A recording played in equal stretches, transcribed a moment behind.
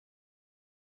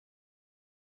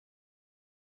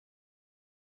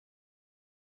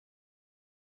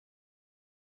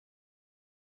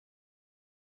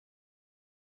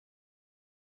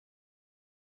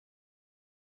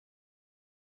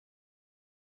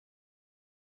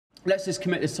let's just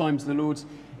commit this time to the Lord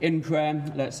in prayer.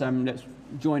 Let's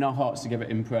join our hearts together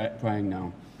in praying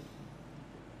now.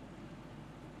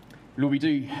 Lord, we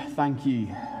do thank you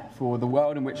for the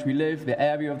world in which we live, the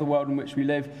area of the world in which we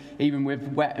live, even with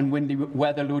wet and windy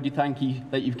weather. Lord, we thank you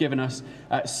that you've given us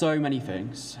so many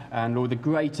things. And Lord, the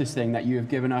greatest thing that you have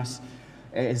given us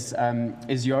is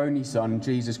your only Son,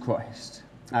 Jesus Christ.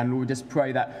 And Lord, we just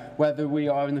pray that whether we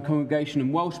are in the congregation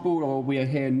in Welshpool or we are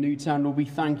here in Newtown, Lord, we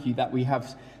thank you that we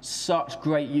have such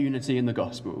great unity in the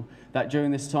gospel, that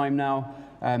during this time now,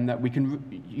 that we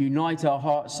can unite our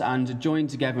hearts and join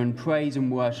together in praise and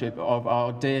worship of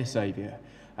our dear Saviour.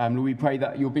 Lord, we pray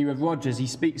that you'll be with Roger as he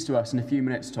speaks to us in a few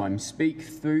minutes' time. Speak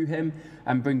through him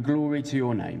and bring glory to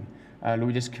your name. Lord,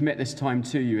 we just commit this time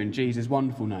to you in Jesus'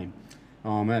 wonderful name.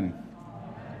 Amen.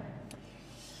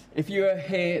 If you are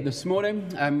here this morning,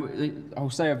 I'll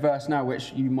say a verse now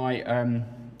which you might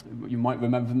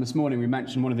remember from this morning. We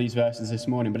mentioned one of these verses this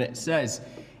morning, but it says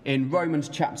in Romans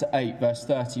chapter 8, verse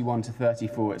 31 to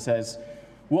 34, it says,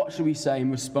 "What shall we say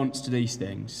in response to these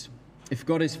things? If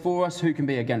God is for us, who can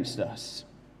be against us?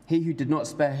 He who did not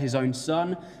spare his own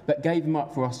Son, but gave him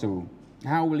up for us all,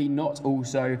 how will he not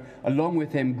also, along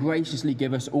with him, graciously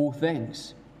give us all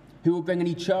things? Who will bring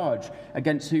any charge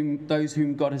against those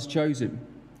whom God has chosen?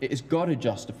 It is God who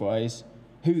justifies.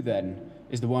 Who then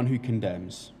is the one who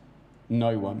condemns?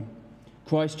 No one.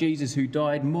 Christ Jesus, who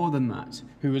died, more than that,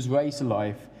 who was raised to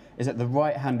life, is at the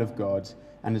right hand of God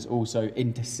and is also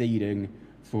interceding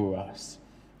for us."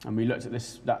 And we looked at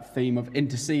that theme of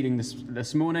interceding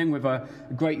this morning, with a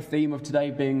great theme of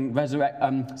today being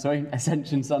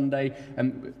Ascension Sunday.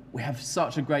 And we have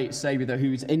such a great Saviour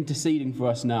who is interceding for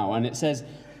us now. And it says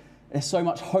there's so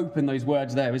much hope in those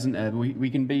words there, isn't there?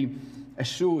 We can be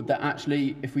assured that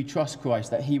actually, if we trust Christ,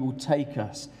 that he will take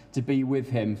us to be with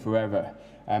him forever.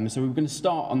 So we're going to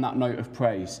start on that note of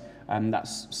praise.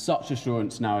 That's such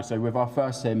assurance now. So with our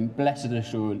first hymn, Blessed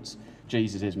Assurance,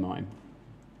 Jesus is mine.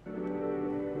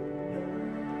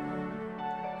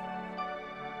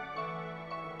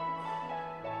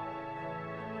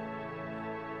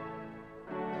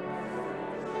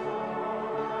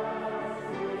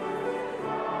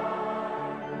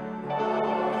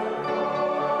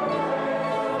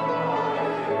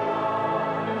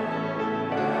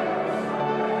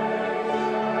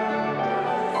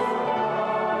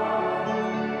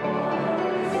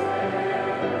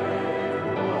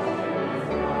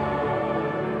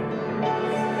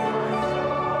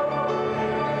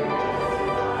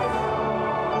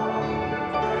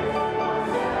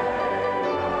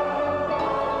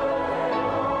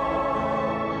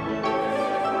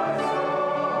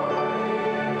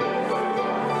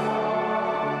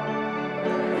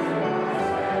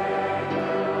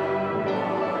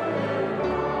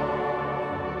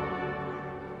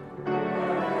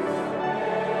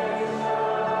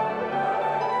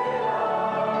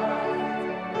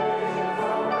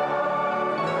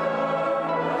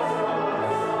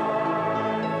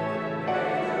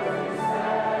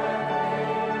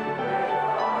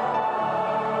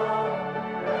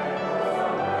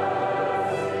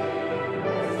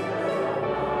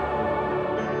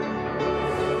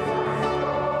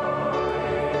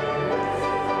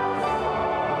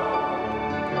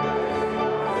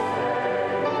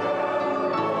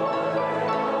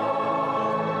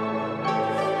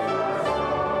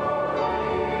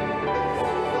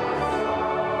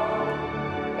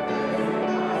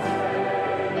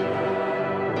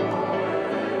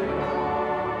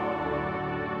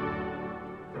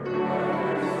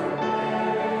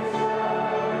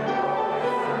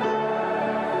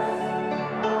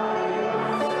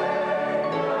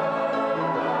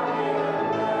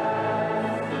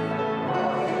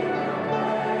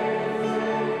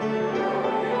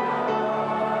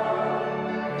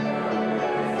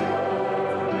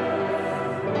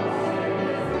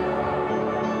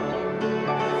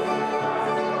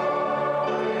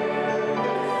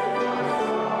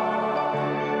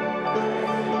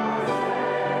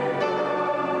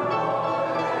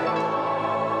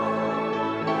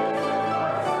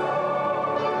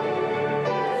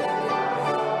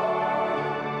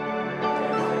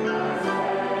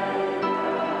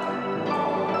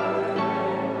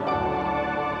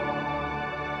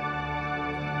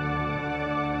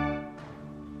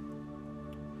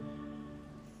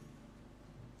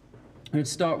 I'm going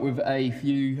to start with a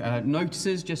few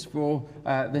notices just for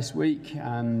this week,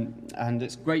 and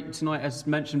it's great tonight, as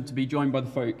mentioned, to be joined by the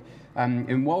folk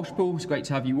in Welshpool. It's great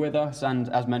to have you with us, and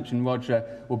as mentioned, Roger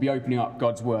will be opening up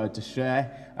God's Word to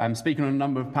share, speaking on a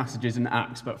number of passages in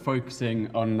Acts, but focusing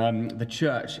on the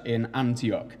church in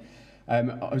Antioch. I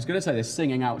was going to say there's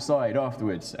singing outside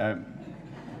afterwards.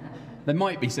 They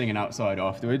might be singing outside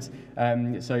afterwards,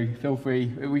 so feel free.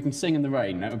 We can sing in the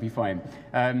rain, that would be fine.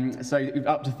 So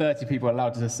up to 30 people are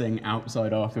allowed to sing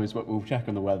outside afterwards, but we'll check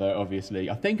on the weather, obviously.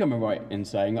 I think I'm right in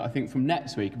saying that I think from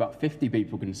next week, about 50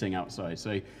 people can sing outside,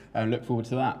 so look forward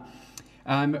to that.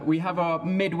 We have our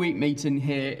midweek meeting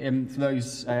here for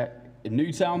those in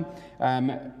Newtown.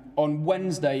 On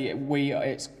Wednesday, we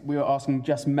are asking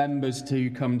just members to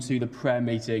come to the prayer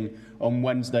meeting on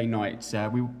Wednesday night.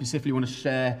 We specifically want to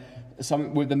share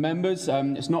something with the members.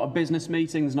 It's not a business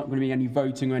meeting. There's not going to be any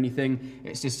voting or anything.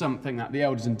 It's just something that the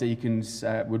elders and deacons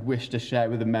would wish to share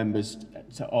with the members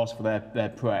to ask for their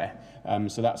prayer.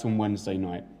 So that's on Wednesday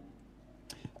night.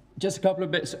 Just a couple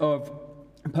of bits of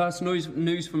personal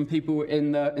news from people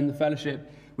in the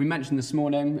fellowship. We mentioned this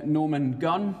morning, Norman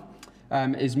Gunn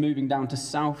is moving down to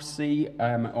Southsea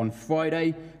on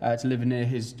Friday to live near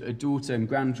his daughter and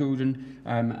grandchildren.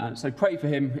 So pray for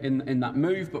him in that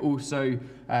move, but also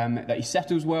that he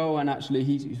settles well. And actually,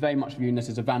 he's very much viewing this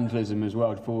as evangelism as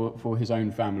well for his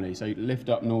own family. So lift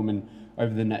up Norman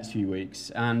over the next few weeks.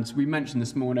 And we mentioned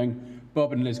this morning,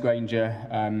 Bob and Liz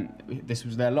Granger, this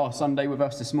was their last Sunday with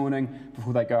us this morning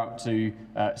before they go out to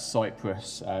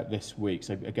Cyprus this week.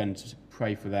 So again, just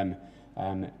pray for them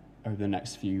over the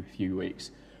next few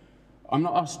weeks. I'm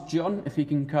not asked John if he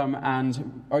can come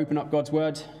and open up God's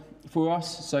word for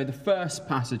us. So the first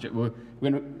passage, we're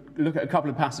going to look at a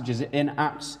couple of passages in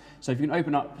Acts. So if you can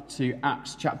open up to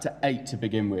Acts chapter 8 to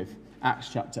begin with. Acts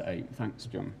chapter 8. Thanks,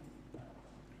 John.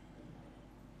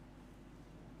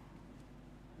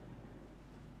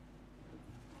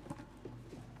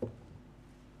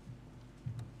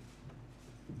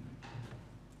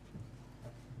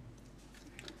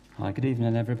 Hi, good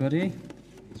evening, everybody.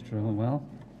 It's all well.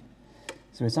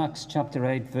 So it's Acts chapter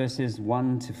 8, verses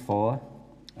 1 to 4,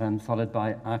 and followed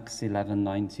by Acts 11,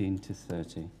 19 to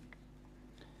 30.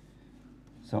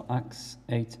 So Acts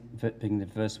 8, beginning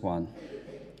verse 1.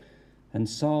 And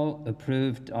Saul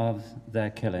approved of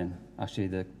their killing, actually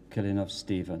the killing of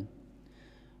Stephen.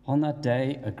 On that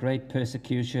day, a great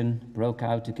persecution broke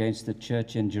out against the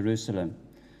church in Jerusalem,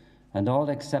 and all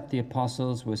except the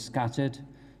apostles were scattered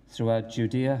throughout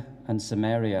Judea and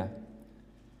Samaria.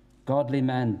 Godly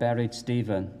men buried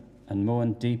Stephen and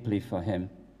mourned deeply for him.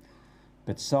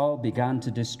 But Saul began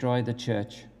to destroy the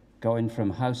church, going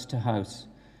from house to house.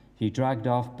 He dragged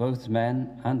off both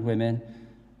men and women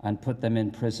and put them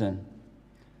in prison.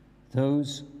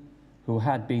 Those who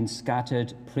had been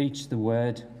scattered preached the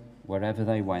word wherever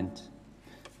they went.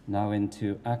 Now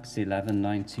into Acts 11,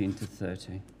 19 to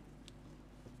 30.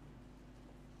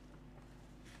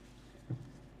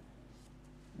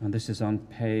 And this is on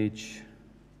page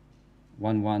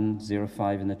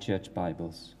 1105 in the church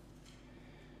Bibles.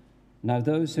 Now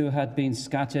those who had been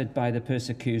scattered by the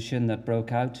persecution that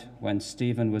broke out when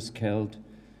Stephen was killed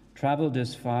traveled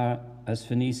as far as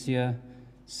Phoenicia,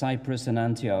 Cyprus, and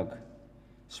Antioch,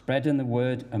 spreading the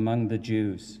word among the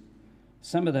Jews.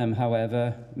 Some of them,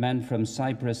 however, men from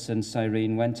Cyprus and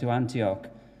Cyrene, went to Antioch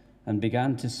and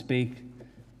began to speak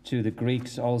to the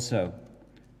Greeks also,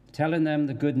 telling them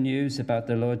the good news about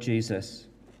the Lord Jesus.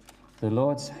 The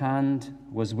Lord's hand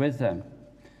was with them,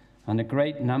 and a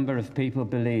great number of people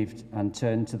believed and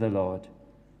turned to the Lord.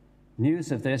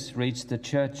 News of this reached the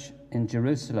church in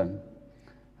Jerusalem,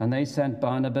 and they sent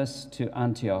Barnabas to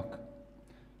Antioch.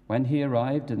 When he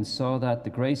arrived and saw that what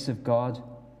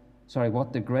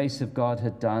the grace of God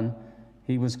had done,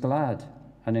 he was glad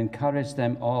and encouraged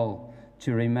them all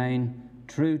to remain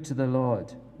true to the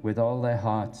Lord with all their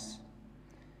hearts.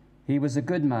 He was a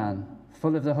good man,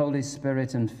 full of the Holy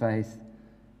Spirit and faith,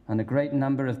 and a great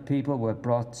number of people were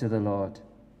brought to the Lord.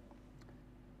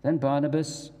 Then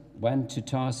Barnabas went to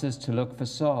Tarsus to look for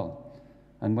Saul,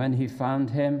 and when he found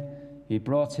him, he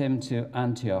brought him to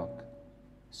Antioch.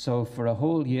 So for a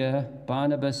whole year,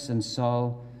 Barnabas and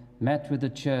Saul met with the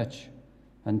church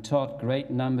and taught great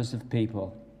numbers of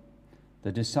people.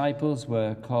 The disciples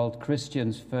were called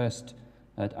Christians first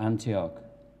at Antioch.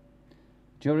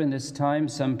 During this time,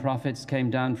 some prophets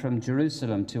came down from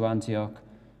Jerusalem to Antioch,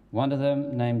 one of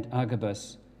them named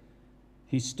Agabus.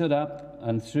 He stood up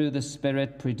and through the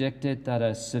Spirit predicted that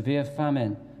a severe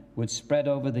famine would spread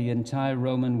over the entire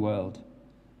Roman world.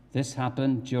 This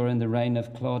happened during the reign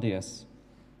of Claudius.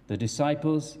 The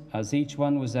disciples, as each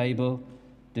one was able,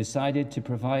 decided to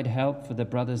provide help for the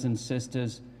brothers and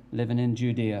sisters living in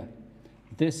Judea.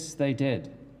 This they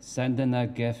did, sending their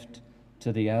gift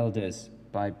to the elders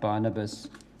by Barnabas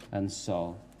and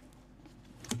Saul.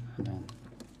 Amen.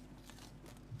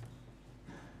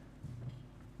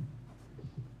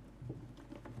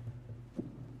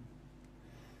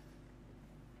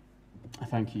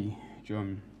 Thank you,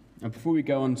 John. And before we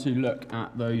go on to look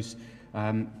at those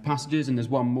passages, and there's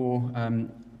one more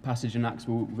passage in Acts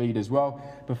we'll read as well,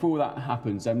 before that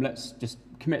happens, let's just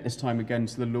commit this time again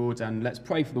to the Lord, and let's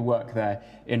pray for the work there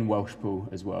in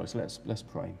Welshpool as well. So let's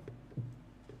pray.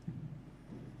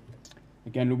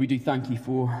 Again, Lord, we do thank you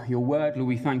for your word. Lord,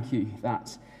 we thank you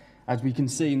that as we can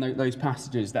see in those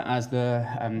passages, that as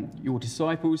your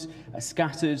disciples are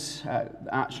scattered,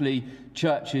 actually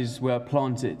churches were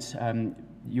planted.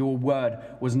 Your word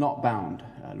was not bound.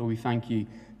 Lord, we thank you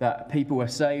that people were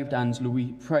saved, and Lord,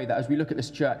 we pray that as we look at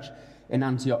this church in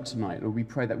Antioch tonight, Lord, we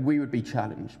pray that we would be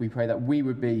challenged. We pray that we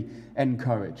would be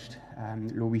encouraged.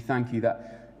 Lord, we thank you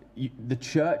that the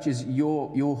church is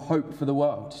your hope for the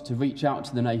world, to reach out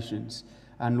to the nations.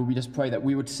 And Lord, we just pray that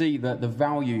we would see the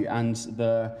value and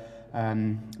the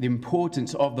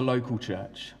importance of the local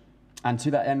church. And to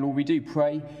that end, Lord, we do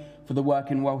pray for the work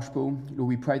in Welshpool. Lord,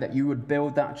 we pray that you would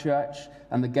build that church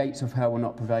and the gates of hell will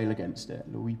not prevail against it.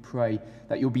 Lord, we pray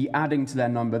that you'll be adding to their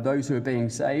number those who are being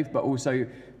saved, but also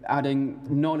adding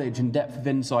knowledge and depth of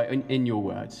insight in your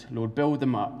words. Lord, build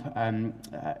them up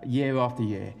year after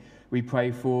year. We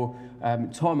pray for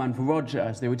Tom and for Roger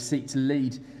as they would seek to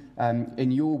lead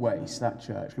in your ways, that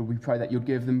church. Lord, we pray that you'll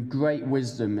give them great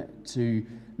wisdom to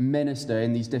minister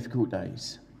in these difficult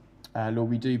days. Lord,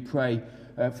 we do pray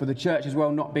for the church as well,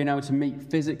 not being able to meet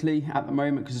physically at the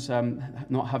moment because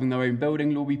not having their own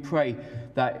building. Lord, we pray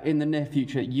that in the near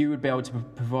future you would be able to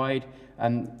provide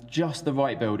just the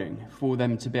right building for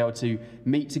them to be able to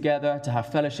meet together, to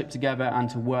have fellowship together, and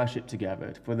to worship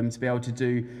together, for them to be able to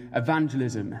do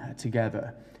evangelism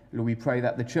together. Lord, we pray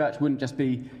that the church wouldn't just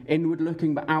be inward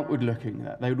looking but outward looking,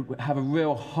 that they would have a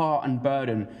real heart and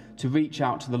burden to reach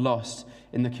out to the lost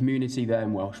in the community there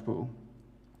in Welshpool.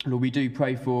 Lord, we do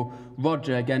pray for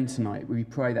Roger again tonight. We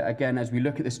pray that again, as we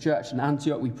look at this church in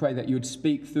Antioch, we pray that you would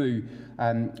speak through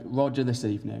Roger this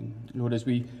evening. Lord, as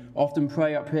we often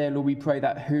pray up here, Lord, we pray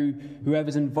that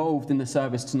whoever's involved in the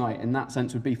service tonight in that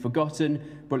sense would be forgotten,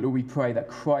 but Lord, we pray that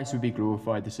Christ would be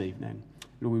glorified this evening.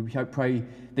 Lord, we pray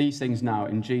these things now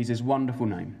in Jesus' wonderful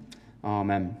name.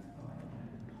 Amen.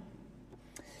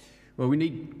 Well, we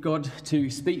need God to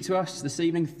speak to us this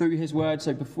evening through his word.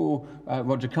 So before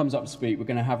Roger comes up to speak, we're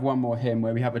going to have one more hymn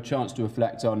where we have a chance to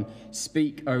reflect on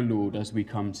 "Speak, O Lord, as we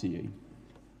come to you."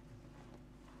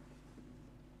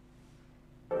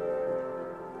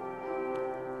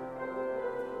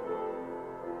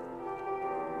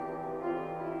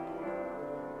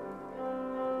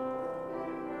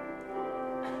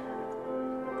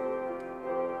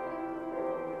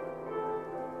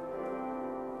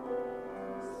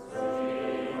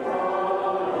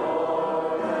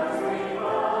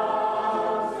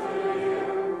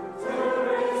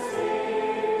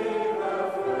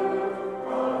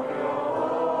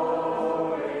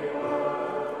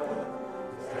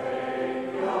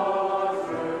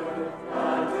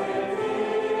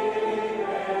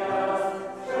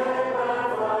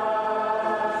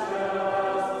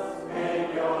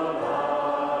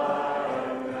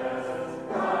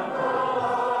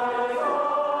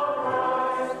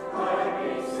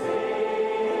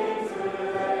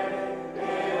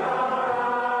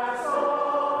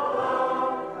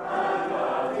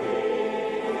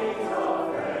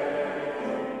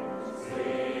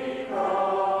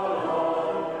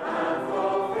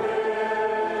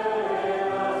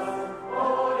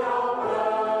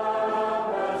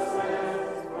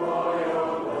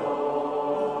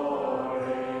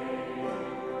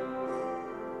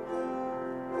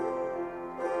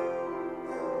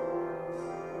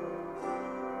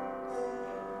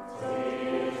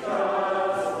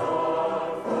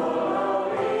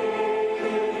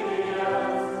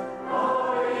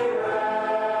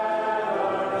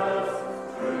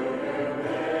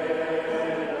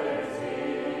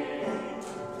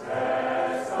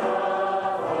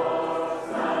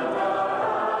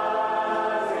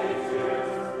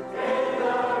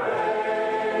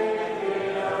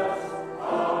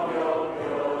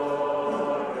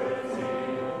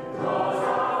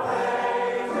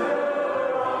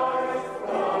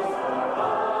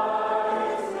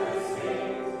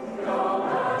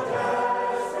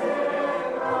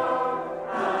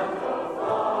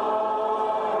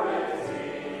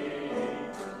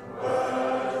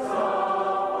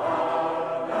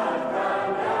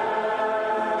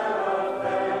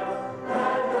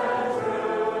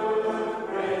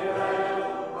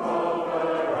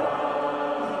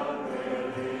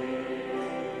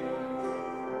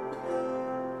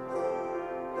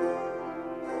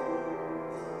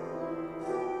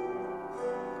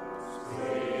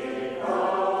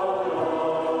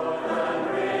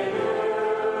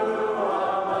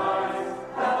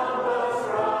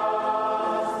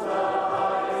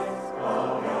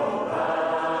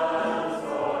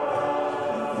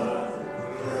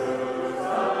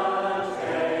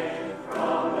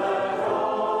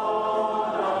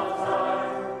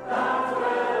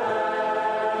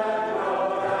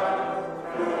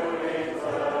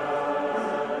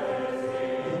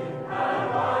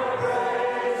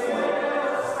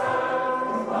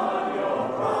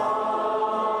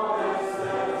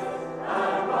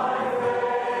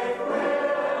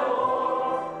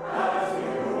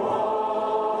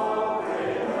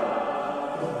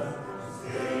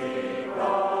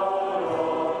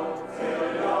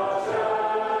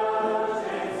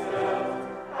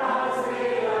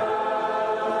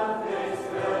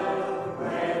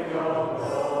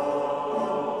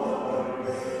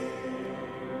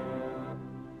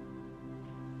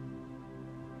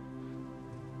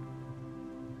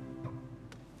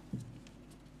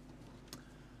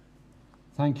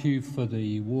 Thank you for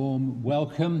the warm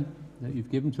welcome that you've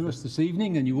given to us this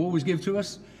evening, and you always give to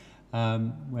us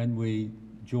when we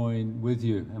join with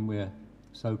you, and we're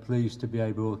so pleased to be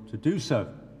able to do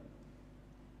so.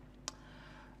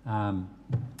 I'm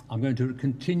going to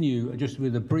continue just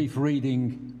with a brief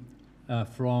reading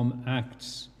from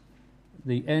Acts,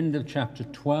 the end of chapter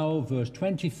 12, verse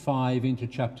 25 into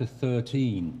chapter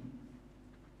 13.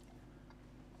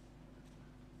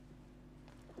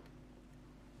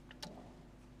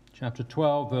 Chapter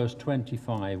 12, verse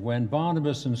 25. When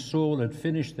Barnabas and Saul had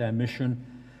finished their mission,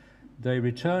 they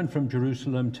returned from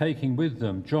Jerusalem, taking with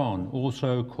them John,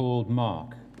 also called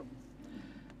Mark.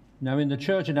 Now in the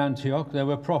church at Antioch there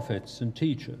were prophets and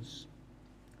teachers: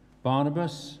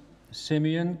 Barnabas,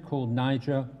 Simeon, called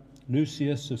Niger,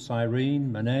 Lucius of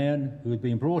Cyrene, Manaen, who had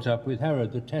been brought up with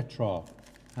Herod the Tetrarch,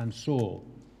 and Saul.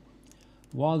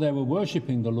 While they were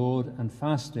worshipping the Lord and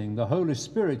fasting, the Holy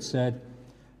Spirit said,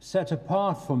 "Set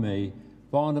apart for me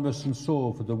Barnabas and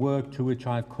Saul for the work to which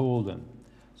I have called them."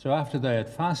 So after they had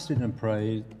fasted and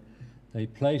prayed, they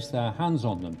placed their hands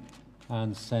on them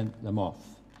and sent them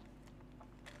off.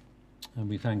 And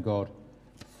we thank God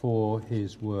for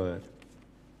his word.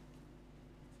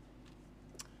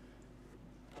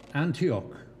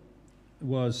 Antioch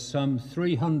was some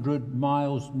 300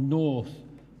 miles north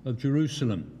of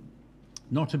Jerusalem,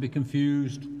 not to be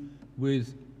confused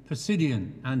with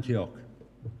Pisidian Antioch,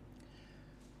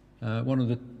 one of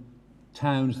the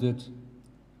towns that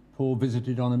Paul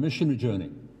visited on a missionary journey.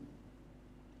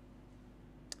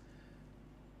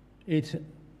 It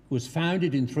was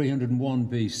founded in 301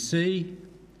 BC,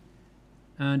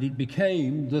 and it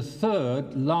became the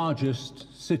third largest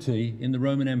city in the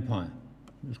Roman Empire.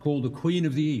 It was called the Queen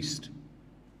of the East.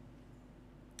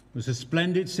 It was a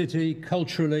splendid city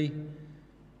culturally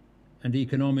and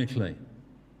economically.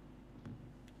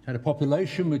 It had a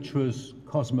population which was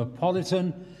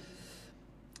cosmopolitan.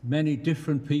 Many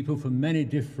different people from many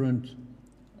different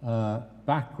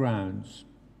backgrounds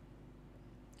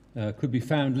could be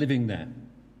found living there.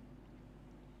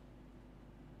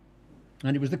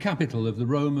 And it was the capital of the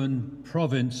Roman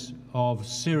province of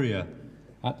Syria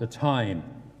at the time.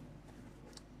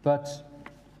 But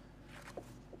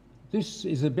this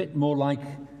is a bit more like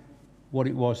what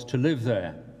it was to live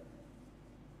there.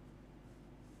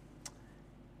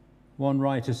 One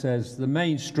writer says, the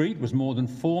main street was more than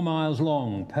 4 miles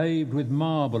long, paved with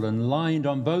marble and lined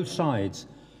on both sides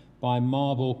by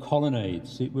marble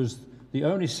colonnades. It was the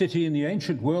only city in the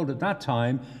ancient world at that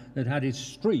time that had its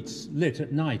streets lit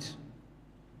at night.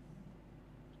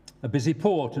 A busy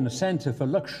port and a centre for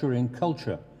luxury and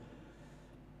culture.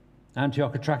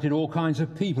 Antioch attracted all kinds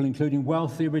of people, including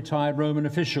wealthy retired Roman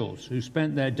officials who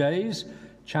spent their days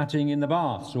chatting in the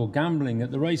baths or gambling at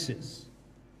the races.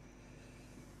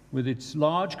 With its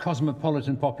large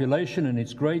cosmopolitan population and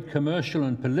its great commercial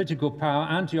and political power,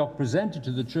 Antioch presented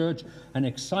to the church an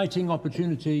exciting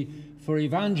opportunity for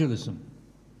evangelism.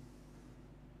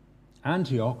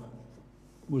 Antioch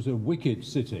was a wicked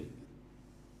city,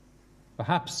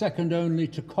 perhaps second only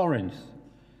to Corinth.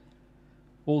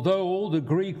 Although all the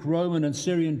Greek, Roman, and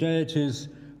Syrian deities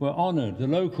were honored, the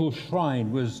local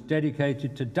shrine was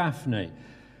dedicated to Daphne,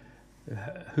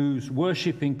 whose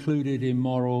worship included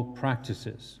immoral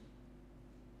practices.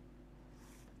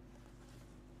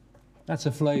 That's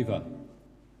a flavor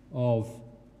of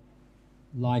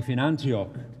life in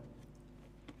Antioch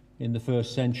in the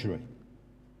first century.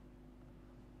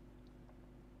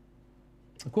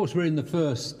 Of course, we're in the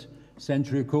first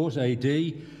century, of course, AD,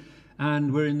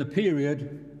 and we're in the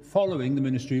period following the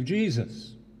ministry of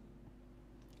Jesus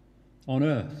on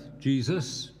earth.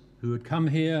 Jesus, who had come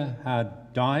here,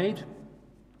 had died,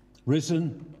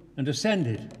 risen, and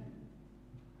ascended.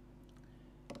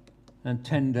 And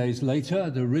 10 days later,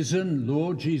 the risen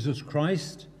Lord Jesus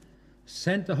Christ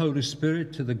sent the Holy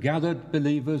Spirit to the gathered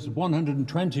believers,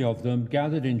 120 of them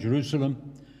gathered in Jerusalem,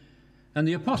 and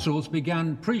the apostles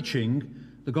began preaching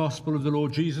the gospel of the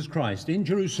Lord Jesus Christ in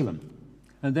Jerusalem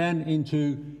and then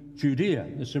into Judea,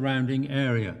 the surrounding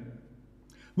area,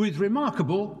 with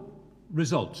remarkable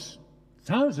results.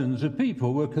 Thousands of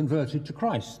people were converted to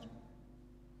Christ.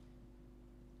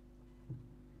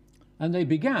 And they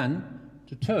began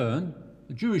to turn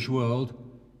the Jewish world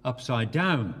upside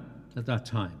down at that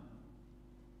time.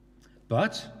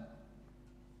 But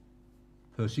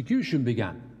persecution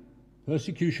began.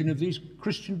 Persecution of these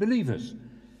Christian believers.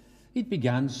 It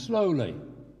began slowly.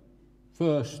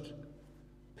 First,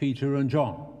 Peter and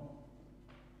John.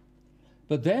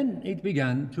 But then it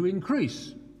began to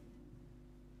increase.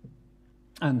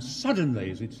 And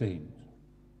suddenly, as it seemed,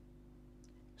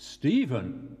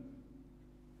 Stephen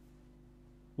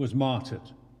was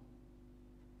martyred.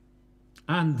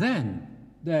 And then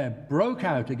there broke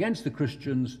out against the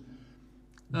Christians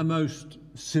a most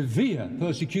severe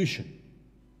persecution.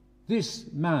 This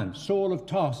man, Saul of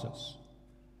Tarsus,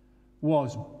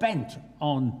 was bent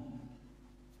on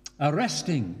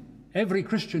arresting every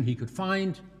Christian he could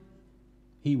find.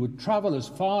 He would travel as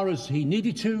far as he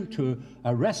needed to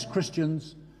arrest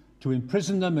Christians, to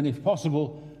imprison them, and if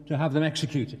possible, to have them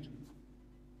executed.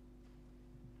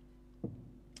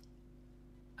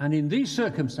 And in these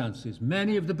circumstances,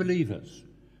 many of the believers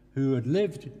who had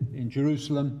lived in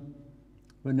Jerusalem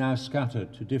were now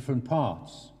scattered to different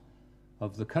parts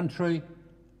of the country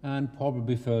and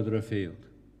probably further afield.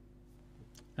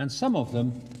 And some of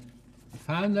them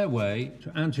found their way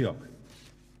to Antioch.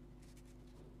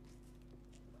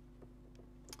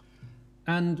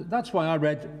 And that's why I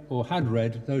read, or had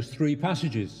read, those three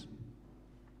passages.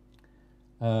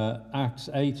 Acts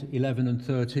 8, 11 and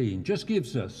 13 just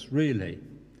gives us, really,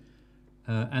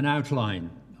 an outline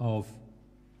of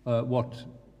what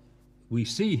we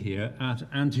see here at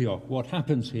Antioch, what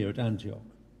happens here at Antioch.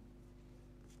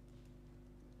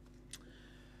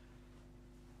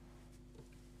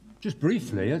 Just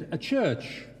briefly, a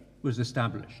church was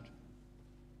established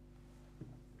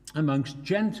amongst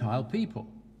Gentile people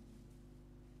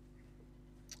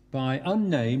by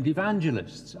unnamed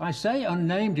evangelists. I say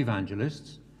unnamed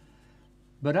evangelists,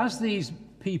 but as these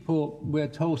people, we're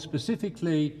told,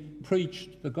 specifically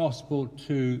preached the gospel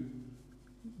to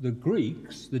the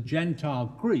Greeks, the Gentile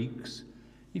Greeks,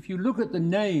 if you look at the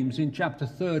names in chapter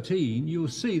 13, you'll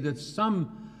see that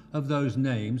some of those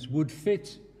names would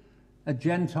fit a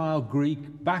Gentile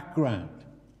Greek background.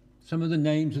 Some of the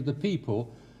names of the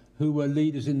people who were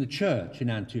leaders in the church in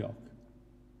Antioch.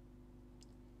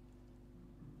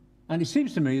 And it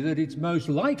seems to me that it's most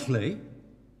likely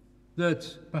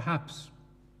that perhaps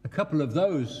a couple of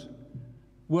those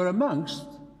were amongst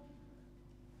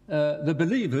the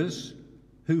believers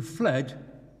who fled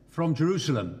from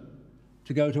Jerusalem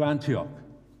to go to Antioch.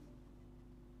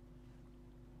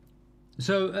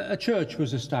 So a church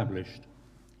was established.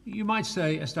 You might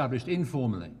say established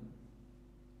informally.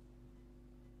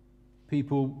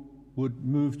 People would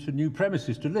move to new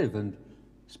premises to live and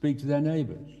speak to their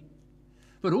neighbours.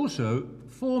 But also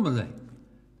formally.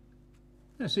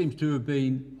 There seems to have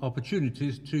been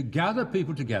opportunities to gather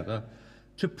people together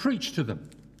to preach to them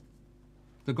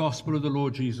the gospel of the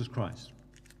Lord Jesus Christ.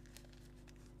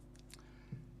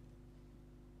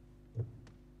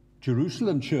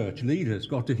 Jerusalem church leaders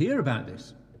got to hear about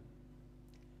this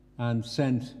and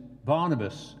sent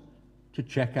Barnabas to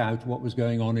check out what was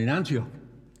going on in Antioch.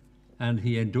 And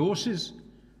he endorses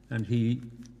and he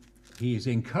is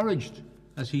encouraged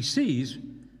as he sees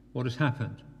what has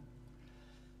happened.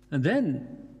 And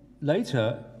then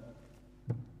later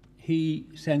he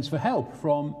sends for help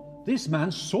from this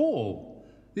man Saul,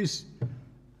 this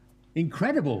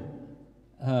incredible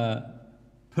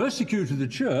persecutor of the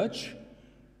church.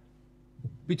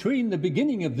 Between the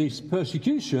beginning of this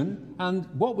persecution and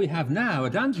what we have now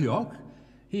at Antioch,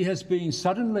 he has been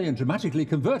suddenly and dramatically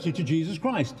converted to Jesus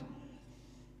Christ.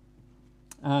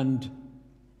 And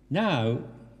now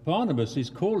Barnabas is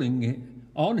calling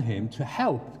on him to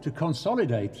help to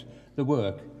consolidate the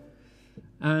work.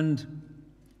 And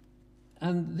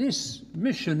this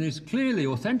mission is clearly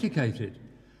authenticated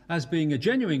as being a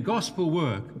genuine gospel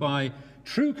work by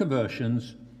true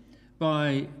conversions,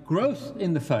 by growth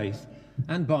in the faith,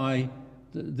 and by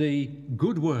the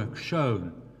good work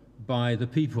shown by the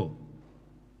people.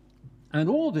 And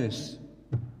all this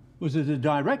was as a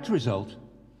direct result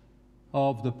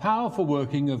of the powerful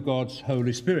working of God's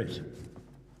Holy Spirit.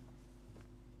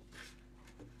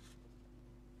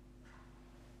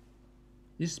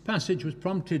 This passage was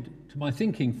prompted to my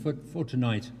thinking for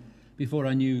tonight before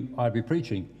I knew I'd be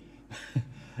preaching.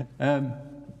 On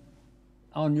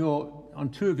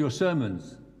two of your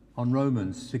sermons on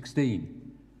Romans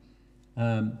 16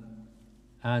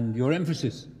 and your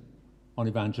emphasis on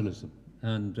evangelism.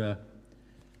 And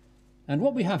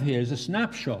what we have here is a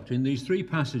snapshot in these three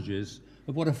passages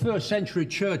of what a first century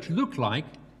church looked like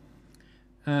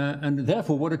and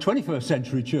therefore what a 21st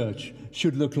century church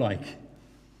should look like.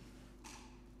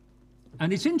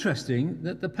 And it's interesting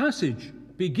that the passage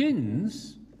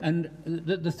begins, and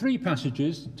the three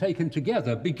passages taken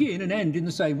together begin and end in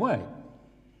the same way.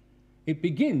 It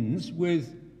begins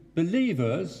with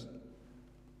believers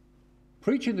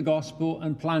preaching the gospel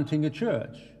and planting a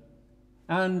church.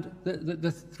 And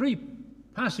the three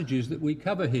passages that we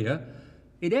cover here,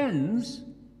 it ends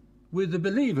with the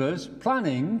believers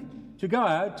planning to go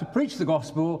out to preach the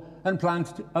gospel and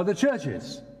plant other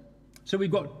churches. So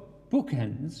we've got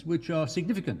bookends which are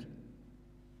significant.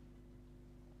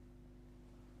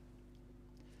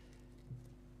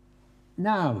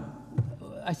 Now,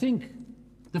 I think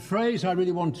the phrase I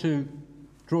really want to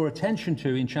draw attention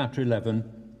to in chapter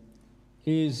 11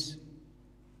 is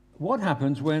what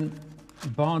happens when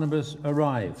Barnabas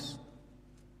arrives.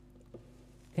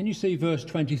 Can you see verse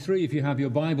 23 if you have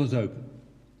your Bibles open?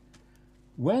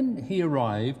 When he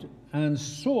arrived and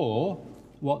saw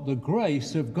what the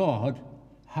grace of God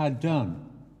had done.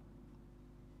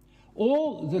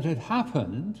 All that had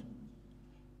happened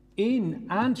in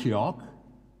Antioch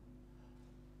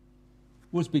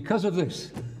was because of this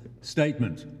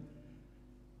statement.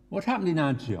 What happened in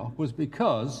Antioch was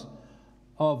because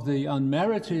of the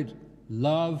unmerited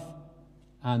love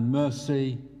and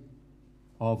mercy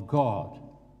of God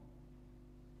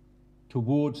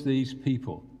towards these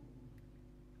people.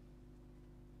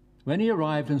 When he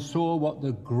arrived and saw what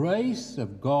the grace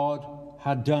of God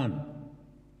had done.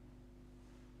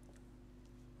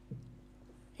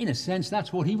 In a sense,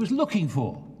 that's what he was looking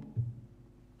for.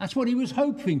 That's what he was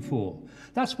hoping for.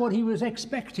 That's what he was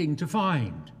expecting to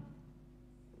find.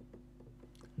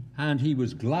 And he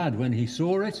was glad when he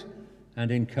saw it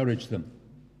and encouraged them.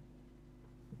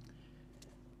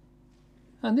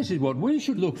 And this is what we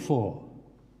should look for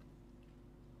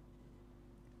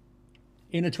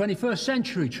in a 21st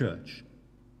century church.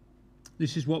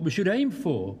 This is what we should aim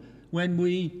for when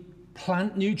we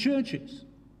plant new churches.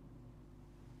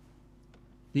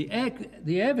 The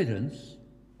evidence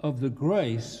of the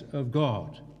grace of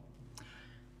God.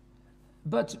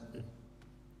 But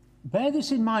bear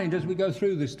this in mind as we go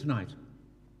through this tonight.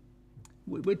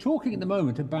 We're talking at the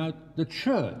moment about the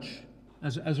church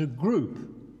as a group,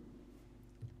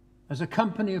 as a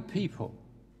company of people.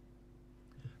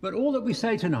 But all that we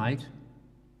say tonight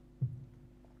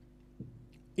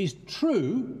is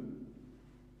true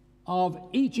of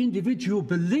each individual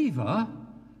believer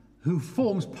who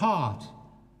forms part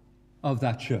of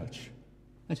that church.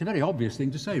 It's a very obvious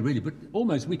thing to say, really, but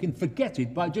almost we can forget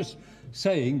it by just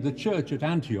saying the church at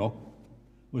Antioch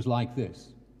was like this.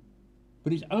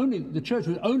 But the church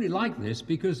was only like this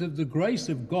because of the grace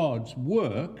of God's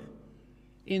work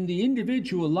in the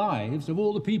individual lives of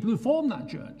all the people who form that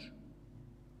church.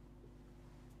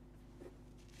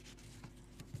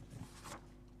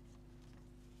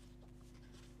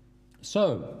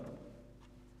 So,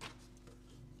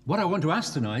 what I want to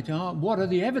ask tonight are, what are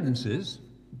the evidences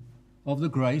of the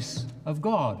grace of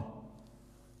God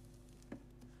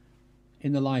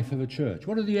in the life of a church?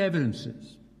 What are the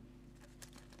evidences?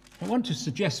 I want to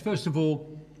suggest, first of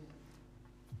all,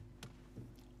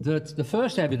 that the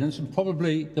first evidence, and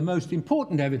probably the most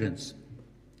important evidence,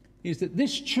 is that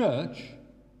this church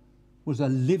was a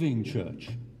living church.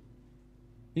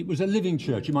 It was a living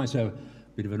church. You might say, a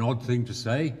bit of an odd thing to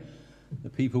say. The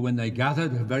people, when they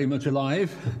gathered, are very much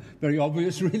alive. Very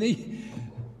obvious, really.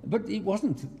 But it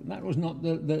wasn't. That was not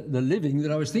the living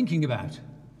that I was thinking about.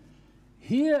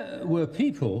 Here were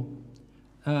people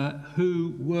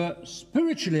who were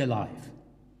spiritually alive.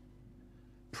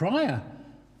 Prior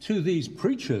to these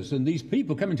preachers and these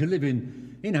people coming to live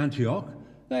in Antioch,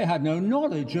 they had no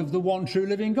knowledge of the one true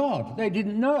living God. They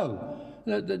didn't know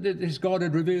that this God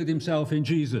had revealed himself in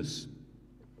Jesus.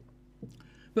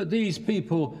 But these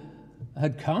people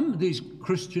had come, these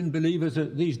Christian believers,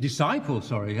 these disciples,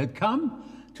 had come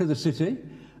to the city,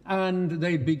 and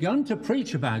they'd begun to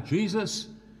preach about Jesus,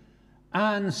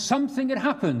 and something had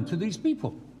happened to these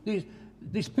people,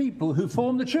 these people who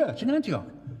formed the church in Antioch.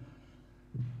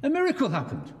 A miracle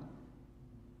happened.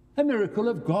 A miracle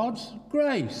of God's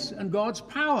grace and God's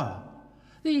power.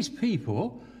 These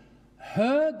people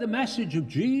heard the message of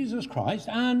Jesus Christ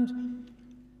and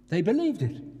they believed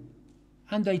it.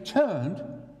 And they turned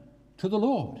to the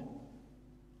Lord.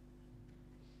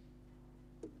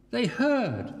 They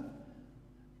heard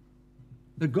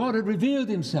that God had revealed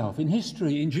himself in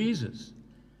history in Jesus.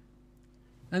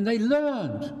 And they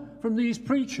learned from these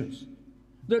preachers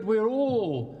that we're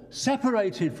all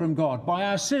separated from God by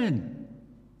our sin.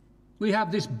 We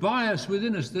have this bias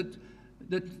within us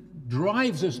that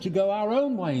drives us to go our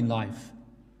own way in life,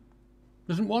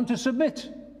 doesn't want to submit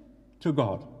to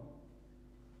God.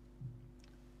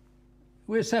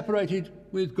 We're separated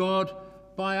with God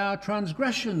by our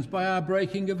transgressions, by our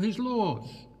breaking of his laws.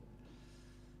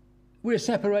 We're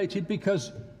separated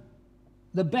because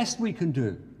the best we can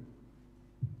do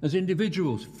as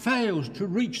individuals fails to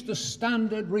reach the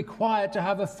standard required to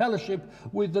have a fellowship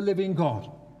with the living God.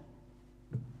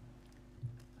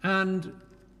 And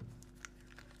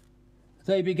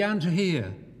they began to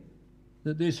hear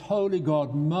that this holy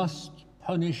God must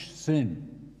punish sin.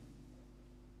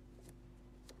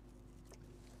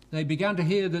 They began to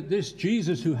hear that this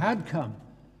Jesus who had come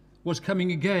was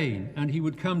coming again, and he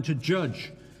would come to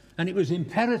judge And it was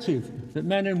imperative that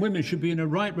men and women should be in a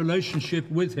right relationship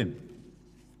with him.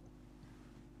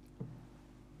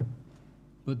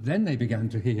 But then they began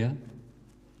to hear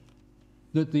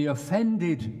that the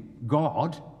offended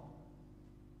God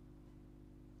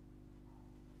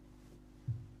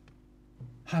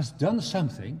has done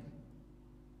something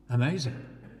amazing.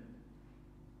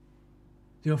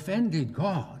 The offended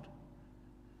God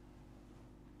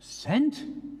sent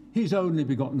his only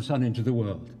begotten Son into the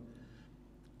world.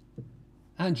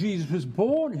 And Jesus was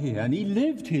born here, and he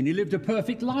lived here, and he lived a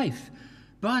perfect life.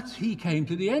 But he came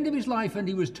to the end of his life, and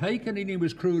he was taken, and he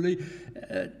was cruelly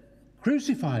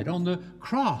crucified on the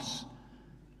cross.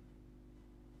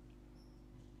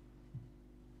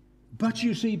 But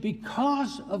you see,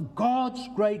 because of God's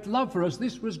great love for us,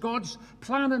 this was God's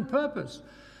plan and purpose.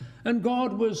 And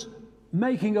God was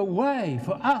making a way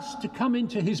for us to come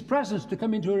into his presence, to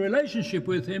come into a relationship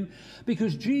with him,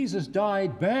 because Jesus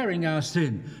died bearing our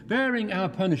sin, bearing our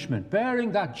punishment,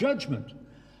 bearing that judgment.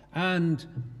 And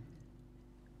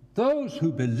those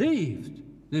who believed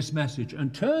this message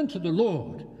and turned to the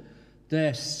Lord,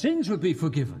 their sins would be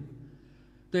forgiven.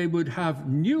 They would have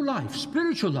new life,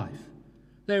 spiritual life.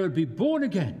 They would be born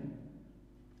again.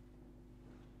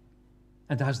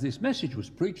 And as this message was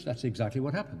preached, that's exactly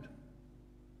what happened.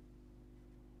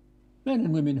 Men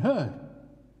and women heard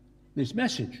this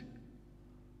message,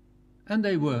 and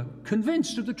they were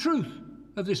convinced of the truth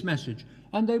of this message,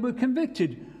 and they were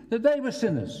convicted that they were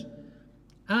sinners,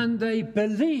 and they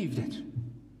believed it,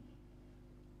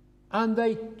 and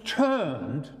they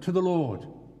turned to the Lord.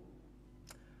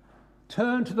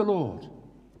 Turned to the Lord.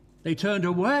 They turned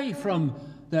away from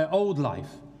their old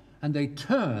life, and they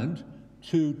turned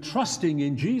to trusting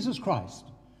in Jesus Christ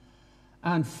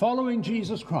and following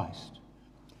Jesus Christ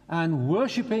and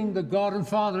worshipping the God and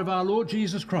Father of our Lord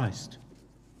Jesus Christ.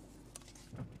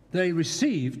 They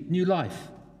received new life.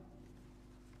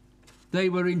 They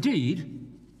were indeed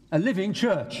a living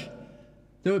church.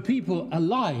 There were people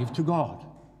alive to God.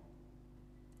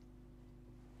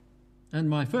 And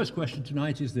my first question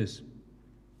tonight is this: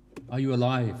 are you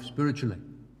alive spiritually?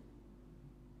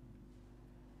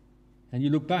 And you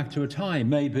look back to a time,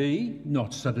 maybe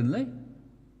not suddenly,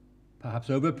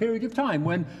 perhaps over a period of time,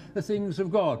 when the things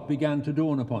of God began to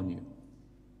dawn upon you.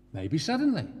 Maybe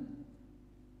suddenly.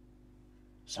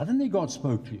 Suddenly God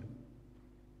spoke to you.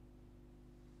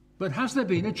 But has there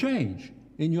been a change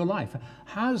in your life?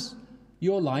 Has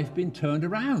your life been turned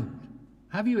around?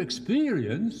 Have you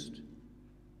experienced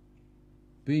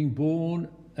being born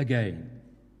again?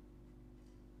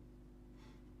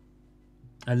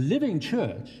 A living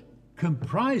church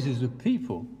comprises of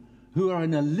people who are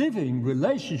in a living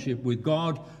relationship with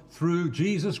God through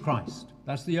Jesus Christ.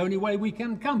 That's the only way we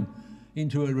can come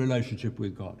into a relationship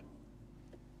with God.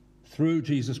 Through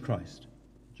Jesus Christ.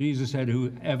 Jesus said,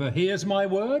 "Whoever hears my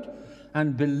word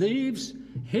and believes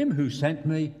him who sent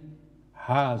me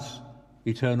has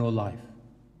eternal life."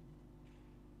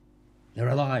 They're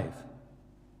alive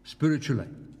spiritually.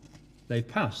 They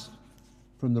passed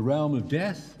from the realm of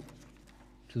death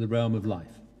to the realm of life.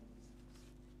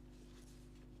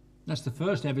 That's the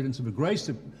first evidence of the grace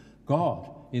of God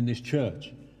in this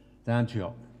church, the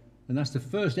Antioch. And that's the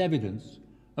first evidence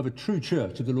of a true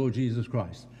church of the Lord Jesus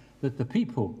Christ, that the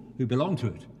people who belong to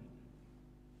it,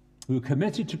 who are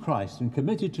committed to Christ and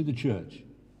committed to the church,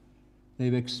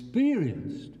 they've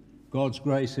experienced God's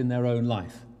grace in their own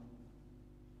life.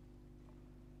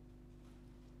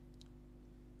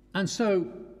 And so,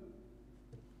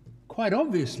 quite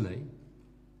obviously,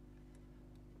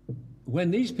 when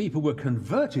these people were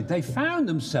converted, they found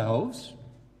themselves,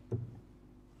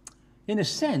 in a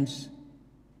sense,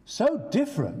 so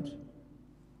different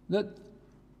that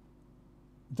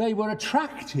they were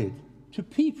attracted to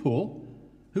people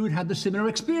who had had the similar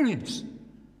experience.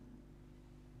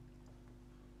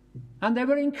 And they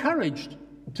were encouraged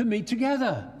to meet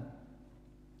together.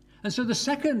 And so the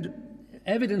second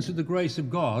evidence of the grace of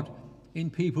God in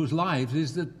people's lives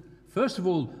is that, first of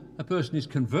all, a person is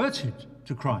converted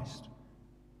to Christ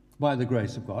by the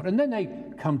grace of God, and then they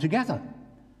come together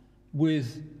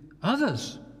with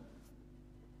others.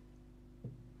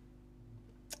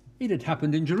 It had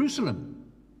happened in Jerusalem,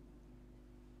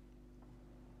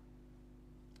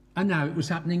 and now it was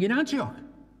happening in Antioch.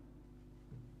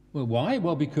 Well, why?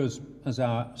 Well, because, as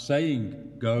our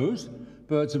saying goes,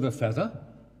 birds of a feather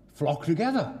flock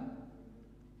together.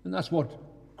 And that's what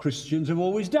Christians have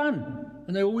always done,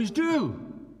 and they always do.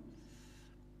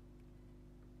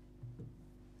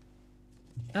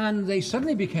 And they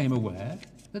suddenly became aware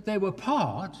that they were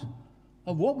part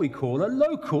of what we call a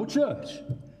local church,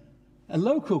 a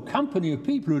local company of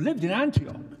people who lived in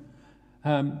Antioch.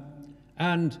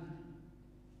 And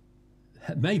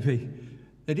maybe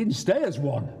they didn't stay as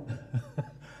one.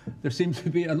 There seemed to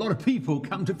be a lot of people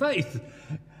come to faith,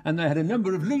 and they had a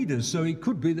number of leaders, so it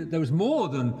could be that there was more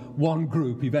than one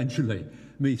group eventually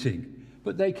meeting.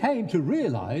 But they came to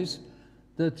realize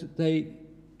that they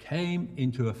came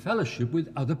into a fellowship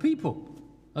with other people,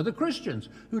 other Christians,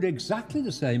 who had exactly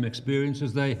the same experience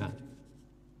as they had.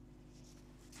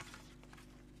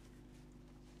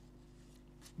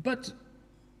 But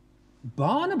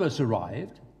Barnabas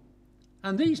arrived,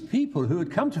 and these people who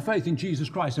had come to faith in Jesus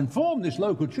Christ and formed this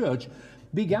local church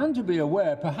began to be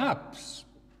aware, perhaps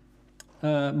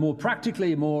more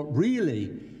practically, more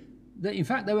really, that in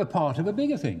fact they were part of a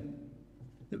bigger thing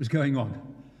that was going on.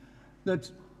 That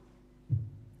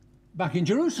back in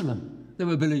Jerusalem there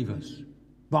were believers.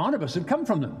 Barnabas had come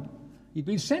from them. He'd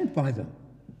been sent by them.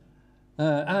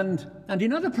 And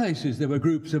in other places there were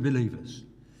groups of believers.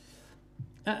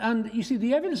 And you see,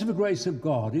 the evidence of the grace of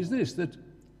God is this, that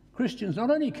Christians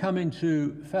not only come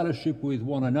into fellowship with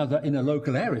one another in a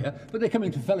local area, but they come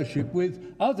into fellowship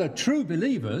with other true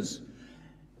believers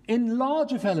in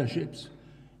larger fellowships,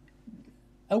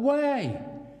 away,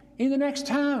 in the next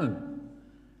town,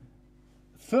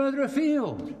 further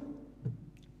afield.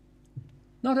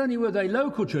 Not only were they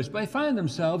local churches, but they found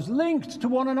themselves linked to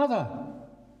one another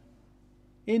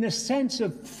in a sense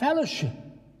of fellowship,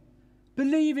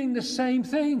 believing the same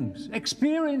things,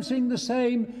 experiencing the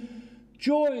same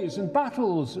joys and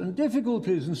battles and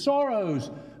difficulties and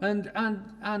sorrows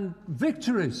and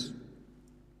victories.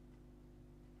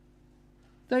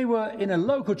 They were in a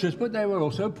local church, but they were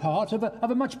also part of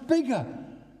a much bigger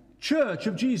church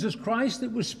of Jesus Christ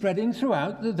that was spreading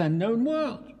throughout the then known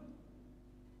world.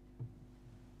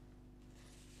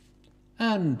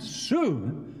 And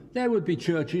soon there would be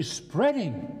churches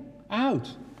spreading out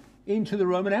into the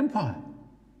Roman Empire,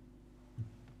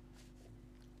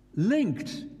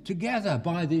 linked together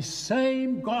by this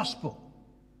same gospel,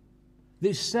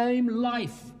 this same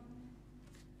life.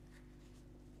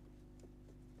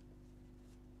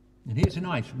 And here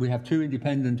tonight we have two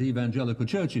independent evangelical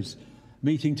churches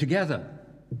meeting together.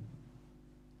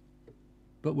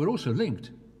 But we're also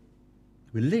linked.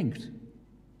 We're linked.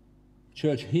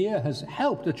 Church here has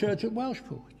helped the church at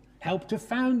Welshpool, helped to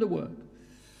found the work.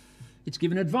 It's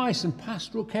given advice and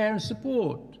pastoral care and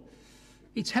support.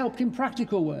 It's helped in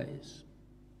practical ways.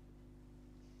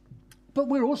 But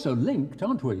we're also linked,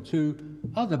 aren't we, to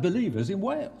other believers in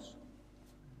Wales,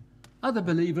 other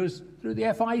believers through the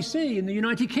FIC in the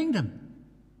United Kingdom,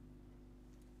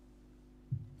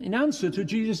 in answer to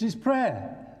Jesus'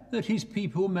 prayer that his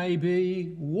people may be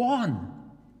one.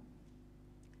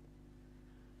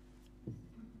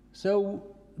 So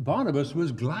Barnabas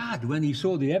was glad when he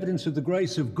saw the evidence of the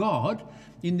grace of God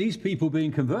in these people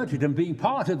being converted and being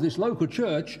part of this local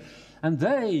church, and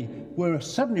they were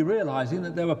suddenly realizing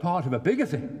that they were part of a bigger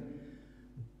thing,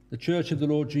 the church of the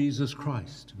Lord Jesus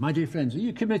Christ. My dear friends, are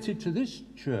you committed to this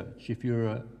church if you're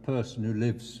a person who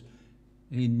lives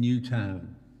in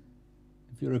Newtown?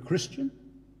 If you're a Christian,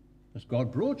 has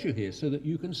God brought you here so that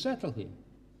you can settle here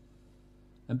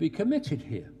and be committed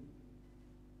here?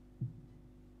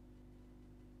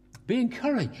 Be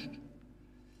encouraged.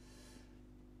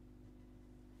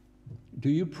 Do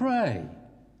you pray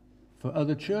for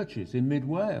other churches in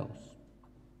Mid-Wales?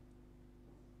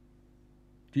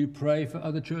 Do you pray for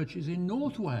other churches in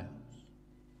North Wales,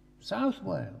 South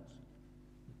Wales?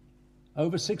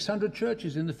 Over 600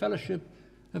 churches in the fellowship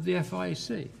of the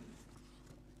FIC.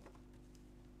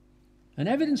 And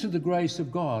evidence of the grace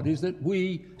of God is that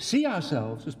we see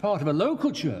ourselves as part of a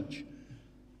local church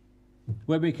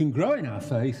where we can grow in our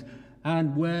faith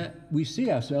and where we see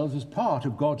ourselves as part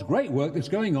of God's great work that's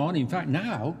going on, in fact,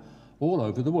 now, all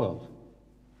over the world.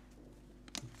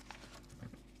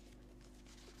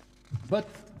 But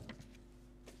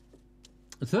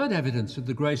the third evidence of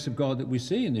the grace of God that we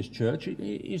see in this church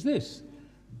is this,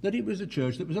 that it was a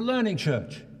church that was a learning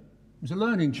church. It was a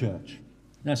learning church.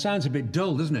 Now, it sounds a bit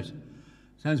dull, doesn't it?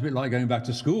 Sounds a bit like going back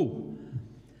to school.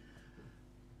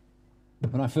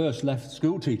 When I first left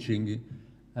school teaching,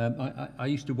 I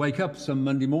used to wake up some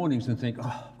Monday mornings and think,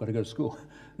 oh, I've got to go to school.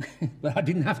 But I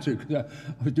didn't have to, because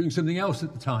I was doing something else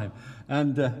at the time.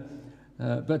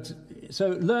 But so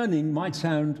learning might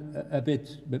sound a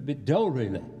bit dull,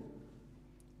 really.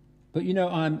 But you know,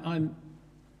 I'm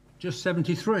just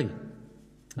 73.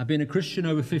 I've been a Christian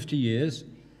over 50 years,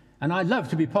 and I love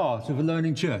to be part of a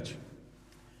learning church.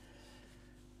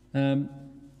 I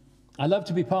love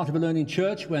to be part of a learning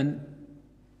church when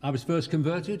I was first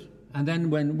converted, and then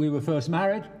when we were first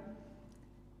married,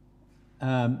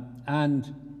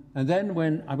 and then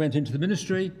when I went into the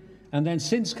ministry, and then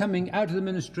since coming out of the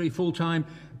ministry full-time,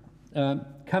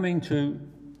 coming to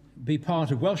be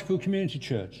part of Welshpool Community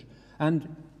Church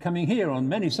and coming here on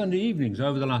many Sunday evenings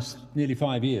over the last nearly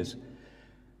 5 years,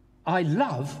 I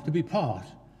love to be part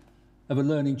of a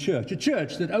learning church, a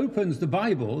church that opens the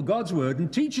Bible, God's Word,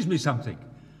 and teaches me something.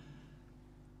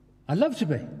 I love to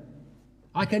be.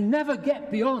 I can never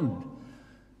get beyond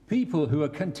people who are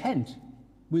content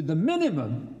with the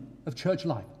minimum of church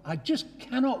life. I just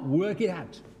cannot work it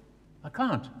out. I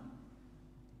can't.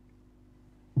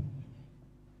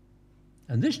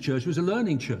 And this church was a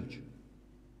learning church.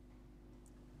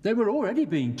 They were already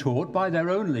being taught by their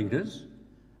own leaders,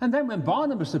 and then when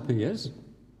Barnabas appears,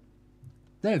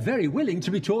 they're very willing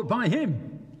to be taught by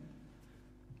him.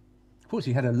 Of course,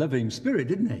 he had a loving spirit,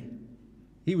 didn't he?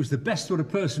 He was the best sort of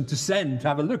person to send to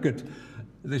have a look at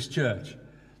this church.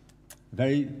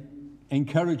 Very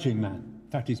encouraging man.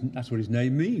 In fact, that's what his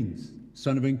name means,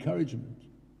 son of encouragement.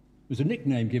 It was a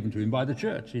nickname given to him by the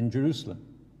church in Jerusalem.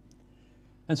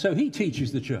 And so he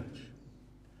teaches the church.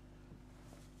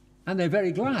 And they're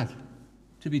very glad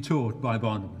to be taught by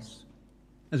Barnabas,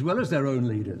 as well as their own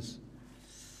leaders,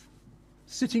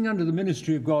 sitting under the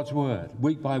ministry of God's word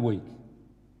week by week.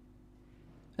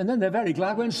 And then they're very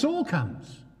glad when Saul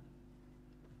comes.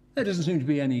 There doesn't seem to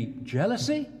be any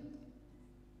jealousy.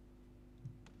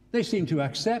 They seem to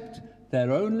accept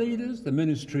their own leaders, the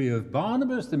ministry of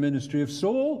Barnabas, the ministry of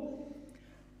Saul,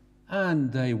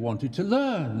 and they wanted to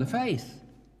learn the faith.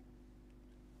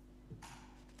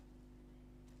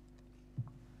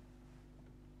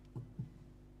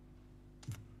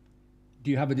 Do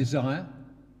you have a desire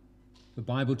for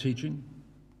Bible teaching?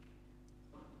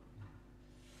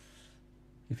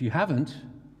 If you haven't,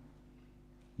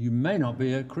 you may not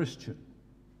be a Christian.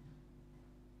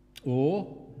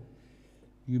 Or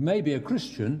you may be a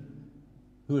Christian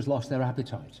who has lost their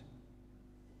appetite.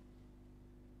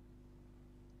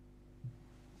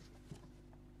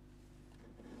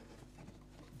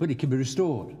 But it can be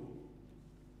restored.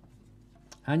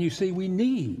 And you see, we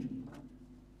need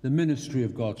the ministry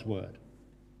of God's word.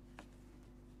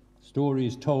 Story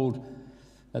is told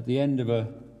at the end of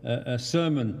a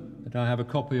sermon that I have a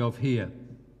copy of here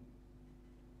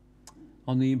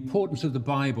on the importance of the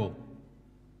Bible.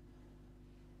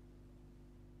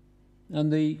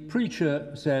 And the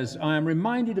preacher says, I am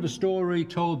reminded of a story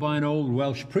told by an old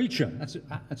Welsh preacher.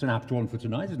 That's an apt one for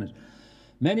tonight, isn't it?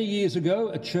 Many years ago,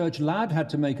 a church lad had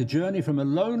to make a journey from a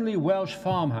lonely Welsh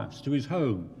farmhouse to his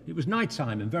home. It was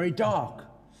nighttime and very dark.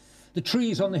 The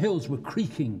trees on the hills were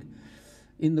creaking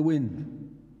in the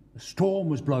wind. A storm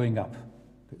was blowing up,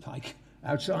 like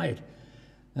outside.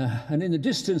 And in the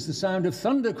distance, the sound of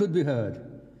thunder could be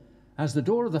heard. As the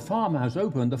door of the farmhouse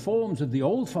opened, the forms of the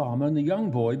old farmer and the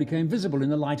young boy became visible in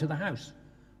the light of the house.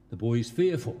 The boy is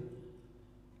fearful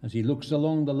as he looks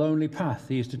along the lonely path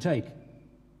he is to take.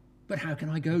 But how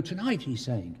can I go tonight, he's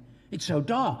saying. It's so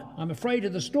dark. I'm afraid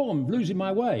of the storm, losing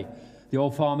my way. The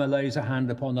old farmer lays a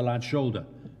hand upon the lad's shoulder.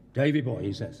 Davy boy,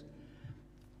 he says,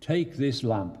 take this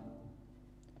lamp.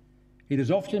 It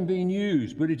has often been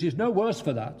used, but it is no worse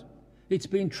for that. It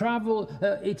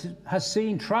has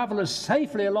seen travellers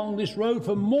safely along this road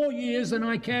for more years than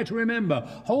I care to remember.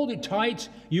 Hold it tight,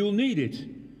 you'll need it.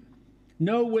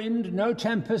 No wind, no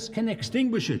tempest can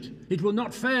extinguish it. It will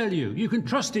not fail you. You can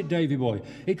trust it, Davy boy.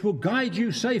 It will guide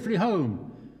you safely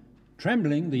home.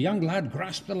 Trembling, the young lad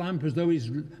grasped the lamp as though his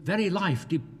very life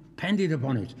depended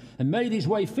upon it, and made his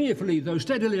way fearfully, though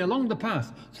steadily, along the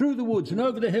path, through the woods and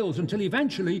over the hills, until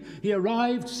eventually he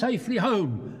arrived safely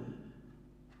home.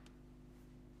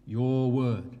 Your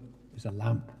word is a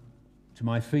lamp to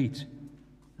my feet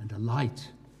and a light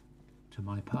to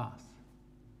my path.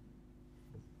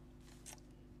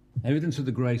 Evidence of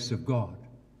the grace of God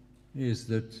is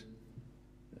that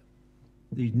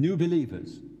these new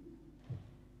believers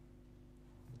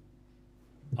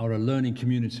are a learning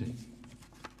community.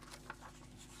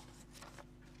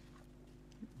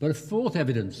 But a fourth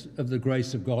evidence of the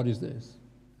grace of God is this,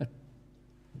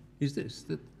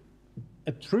 that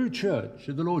a true church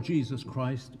of the Lord Jesus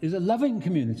Christ is a loving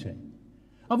community.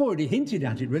 I've already hinted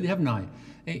at it, really, haven't I,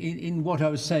 in what I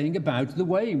was saying about the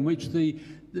way in which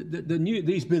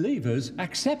these believers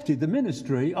accepted the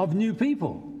ministry of new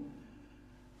people.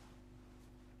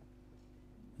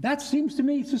 That seems to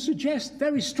me to suggest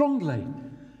very strongly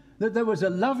that there was a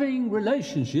loving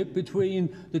relationship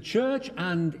between the church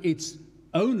and its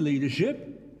own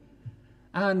leadership,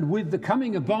 and with the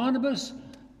coming of Barnabas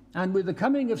and with the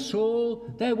coming of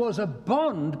Saul, there was a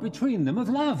bond between them of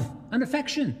love and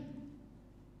affection.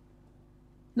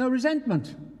 No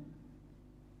resentment.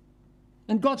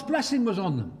 And God's blessing was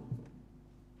on them.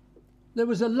 There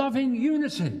was a loving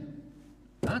unity.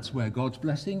 That's where God's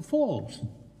blessing falls.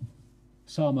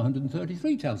 Psalm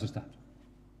 133 tells us that.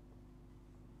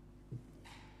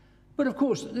 But of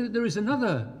course, there is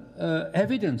another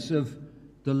evidence of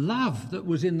the love that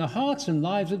was in the hearts and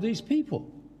lives of these people.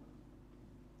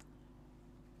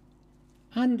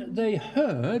 And they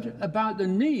heard about the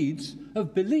needs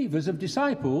of believers, of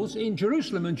disciples in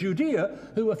Jerusalem and Judea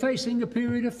who were facing a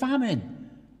period of famine.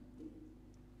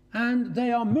 And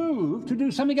they are moved to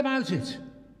do something about it.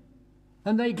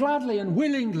 And they gladly and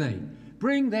willingly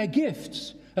bring their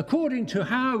gifts according to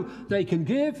how they can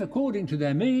give, according to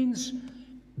their means.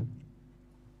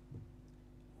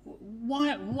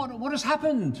 What has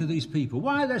happened to these people?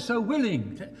 Why are they so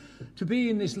willing to be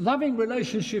in this loving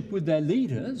relationship with their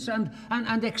leaders and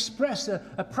express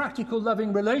a practical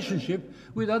loving relationship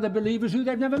with other believers who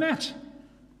they've never met?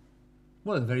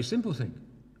 Well, a very simple thing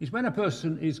is when a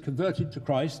person is converted to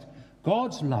Christ,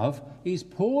 God's love is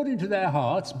poured into their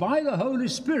hearts by the Holy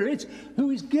Spirit who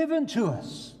is given to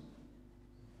us.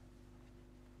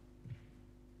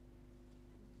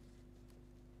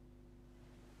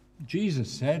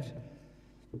 Jesus said,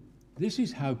 this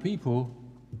is how people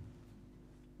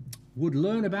would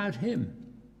learn about him,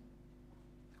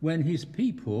 when his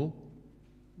people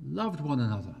loved one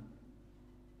another.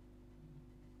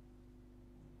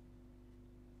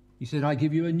 He said, I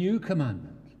give you a new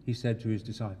commandment, he said to his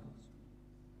disciples.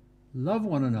 Love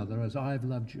one another as I have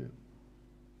loved you.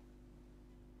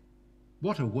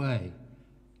 What a way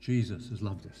Jesus has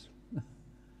loved us.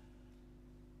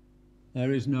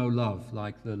 There is no love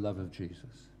like the love of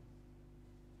Jesus.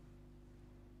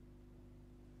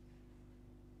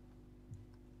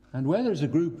 And where there's a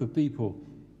group of people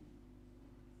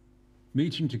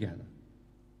meeting together,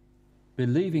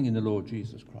 believing in the Lord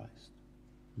Jesus Christ,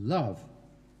 love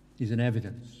is an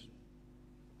evidence.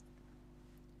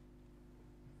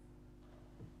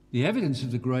 The evidence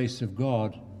of the grace of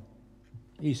God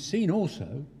is seen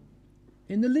also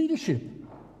in the leadership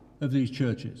of these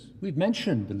churches. We've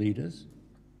mentioned the leaders.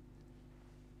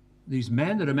 These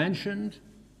men that are mentioned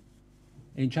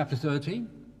in chapter 13,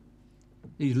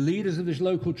 these leaders of this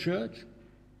local church,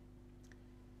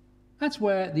 that's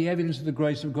where the evidence of the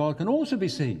grace of God can also be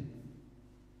seen.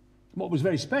 What was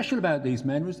very special about these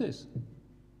men was this.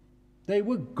 They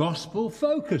were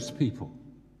gospel-focused people.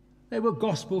 They were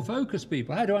gospel-focused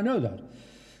people. How do I know that?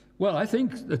 Well, I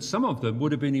think that some of them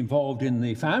would have been involved in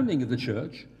the founding of the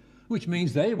church, which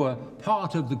means they were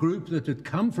part of the group that had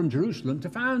come from Jerusalem to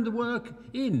found the work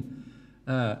in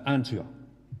Antioch.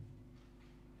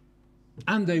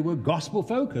 And they were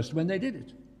gospel-focused when they did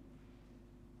it.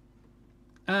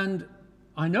 And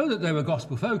I know that they were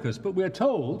gospel-focused, but we're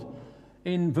told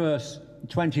in verse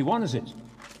 21, is it,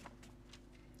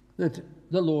 that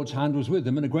the Lord's hand was with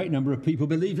them and a great number of people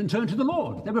believed and turned to the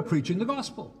Lord. They were preaching the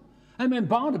gospel. And when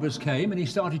Barnabas came and he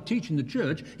started teaching the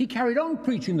church, he carried on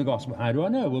preaching the gospel. How do I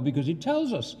know? Well, because he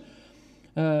tells us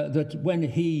that when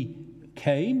he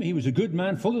came, he was a good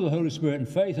man, full of the Holy Spirit and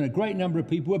faith, and a great number of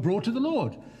people were brought to the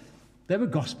Lord. They were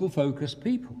gospel-focused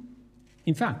people.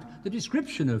 In fact, the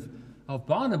description of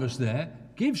Barnabas there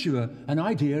gives you an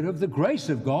idea of the grace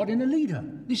of God in a leader.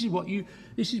 This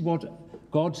is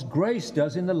what God's grace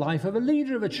does in the life of a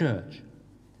leader of a church.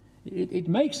 It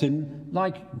makes him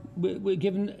like we're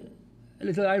given a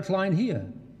little outline here.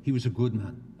 He was a good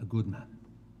man,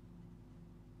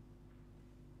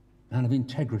 man of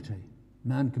integrity.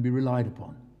 Man can be relied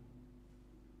upon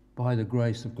by the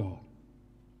grace of God.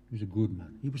 He was a good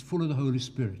man. He was full of the Holy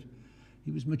Spirit.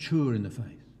 He was mature in the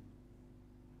faith.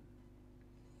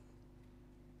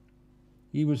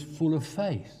 He was full of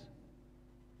faith.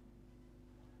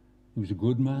 He was a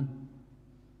good man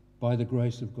by the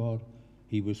grace of God.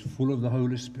 He was full of the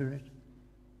Holy Spirit,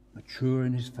 mature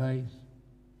in his faith.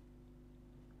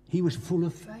 He was full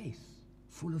of faith,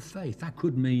 full of faith. That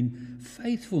could mean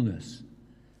faithfulness.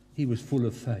 He was full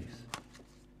of faith.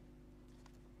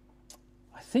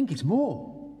 I think it's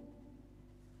more.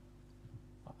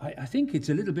 I think it's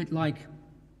a little bit like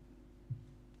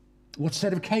what's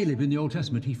said of Caleb in the Old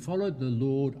Testament. He followed the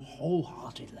Lord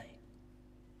wholeheartedly.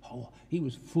 He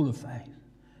was full of faith.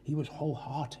 He was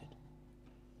wholehearted.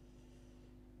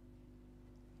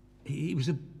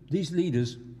 These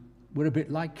leaders were a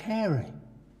bit like Carey.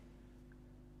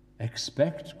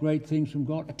 Expect great things from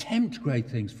God. Attempt great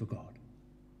things for God.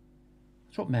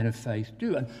 That's what men of faith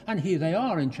do. And here they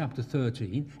are in chapter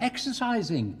 13,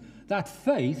 exercising that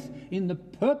faith in the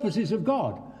purposes of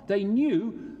God. They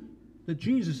knew that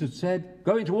Jesus had said,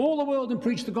 go into all the world and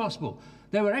preach the gospel.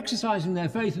 They were exercising their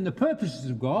faith in the purposes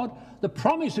of God, the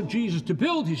promise of Jesus to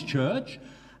build his church,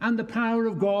 and the power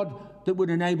of God that would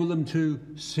enable them to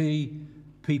see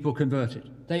people converted.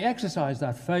 They exercised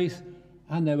that faith,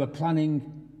 and they were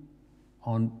planning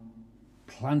on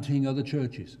planting other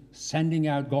churches, sending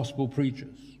out gospel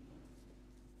preachers.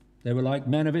 They were like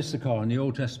men of Issachar in the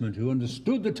Old Testament who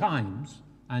understood the times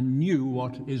and knew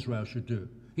what Israel should do.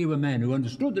 Here were men who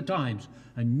understood the times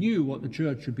and knew what the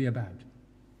church should be about.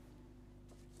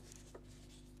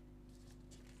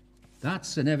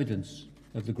 That's an evidence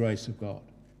of the grace of God.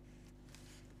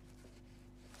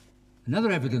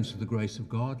 Another evidence of the grace of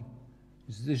God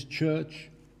is that this church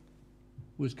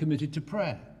was committed to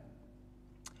prayer.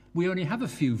 We only have a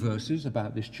few verses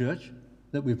about this church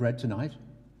that we've read tonight.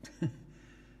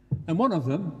 And one of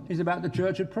them is about the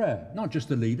church at prayer. Not just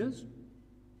the leaders,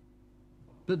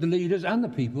 but the leaders and the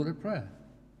people at prayer.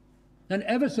 And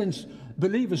ever since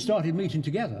believers started meeting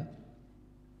together,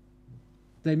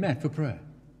 they met for prayer.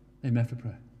 They met for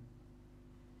prayer.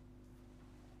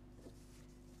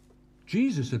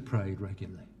 Jesus had prayed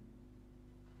regularly.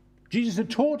 Jesus had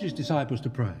taught his disciples to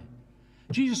pray.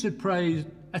 Jesus had prayed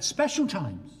at special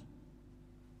times.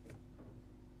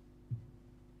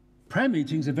 Prayer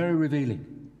meetings are very revealing.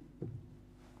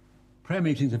 Prayer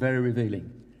meetings are very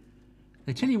revealing.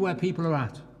 They tell you where people are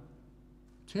at.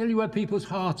 They tell you where people's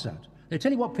heart's at. They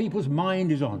tell you what people's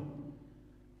mind is on.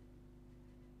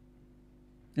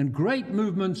 And great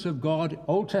movements of God,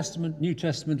 Old Testament, New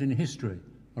Testament, in history,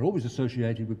 are always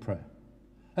associated with prayer.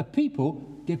 A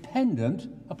people dependent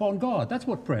upon God. That's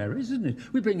what prayer is, isn't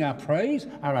it? We bring our praise,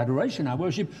 our adoration, our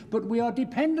worship, but we are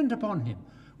dependent upon him.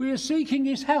 We are seeking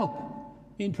his help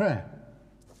in prayer.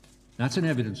 That's an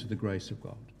evidence of the grace of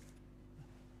God.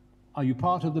 Are you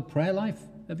part of the prayer life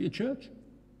of your church?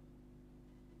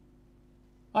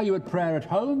 Are you at prayer at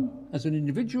home as an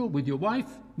individual, with your wife,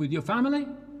 with your family,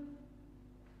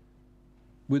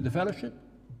 with the fellowship?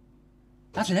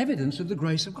 That's an evidence of the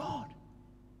grace of God.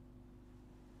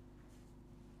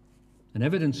 An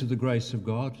evidence of the grace of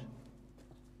God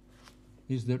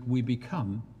is that we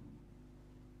become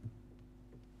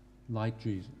like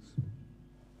Jesus.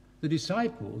 The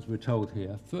disciples, we're told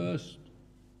here, first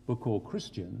were called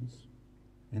Christians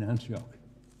in Antioch.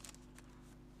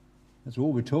 That's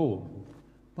all we're told.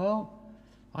 Well,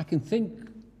 I can think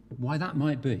why that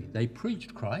might be. They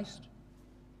preached Christ.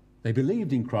 They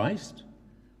believed in Christ.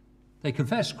 They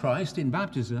confessed Christ in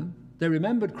baptism. They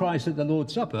remembered Christ at the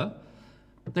Lord's Supper.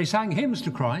 They sang hymns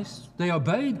to Christ. They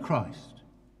obeyed Christ.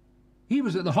 He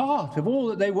was at the heart of all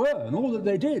that they were and all that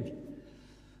they did.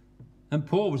 And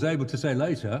Paul was able to say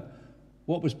later,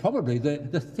 what was probably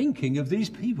the thinking of these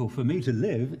people: for me to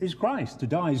live is Christ, to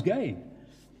die is gain.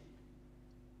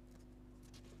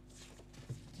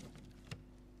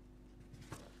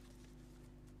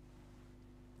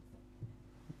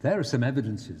 There are some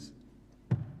evidences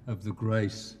of the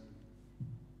grace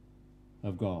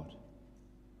of God.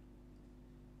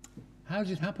 How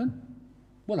does it happen?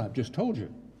 Well, I've just told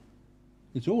you.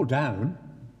 It's all down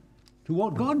to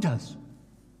what God does.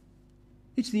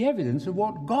 It's the evidence of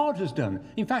what God has done.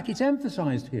 In fact, it's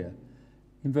emphasized here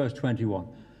in verse 21.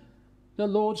 The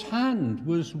Lord's hand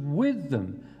was with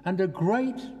them, and a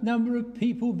great number of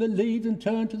people believed and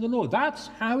turned to the Lord. That's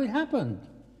how it happened.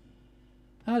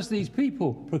 As these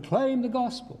people proclaimed the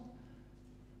gospel,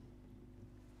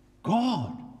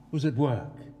 God was at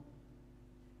work.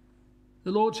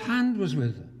 The Lord's hand was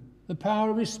with them. The power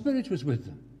of his Spirit was with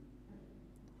them.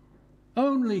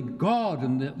 Only God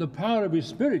and the power of his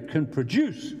Spirit can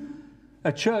produce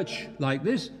a church like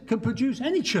this, can produce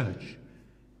any church.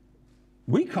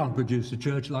 We can't produce a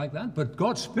church like that, but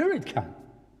God's Spirit can.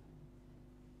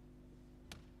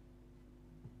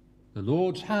 The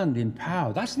Lord's hand in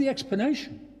power. That's the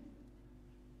explanation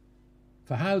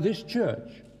for how this church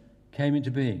came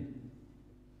into being.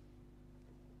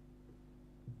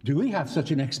 Do we have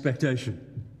such an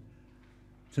expectation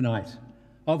tonight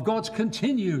of God's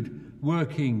continued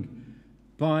working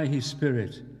by his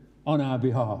Spirit on our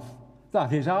behalf?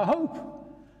 That is our hope.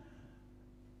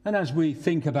 And as we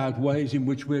think about ways in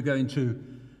which we're going to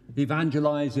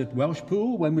evangelize at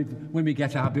Welshpool when we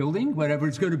get our building, wherever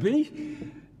it's going to be,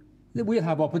 that we'll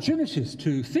have opportunities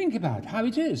to think about how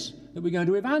it is that we're going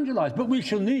to evangelize. But we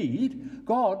shall need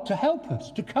God to help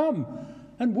us, to come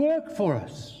and work for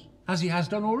us, as he has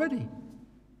done already.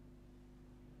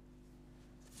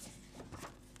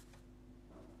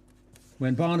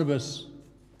 When Barnabas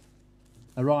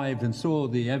arrived and saw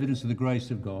the evidence of the grace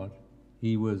of God,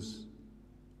 he was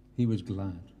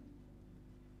glad.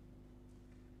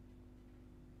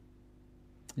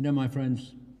 You know, my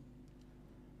friends,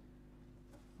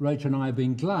 Rachel and I have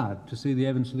been glad to see the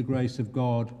evidence of the grace of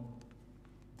God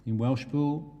in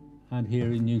Welshpool and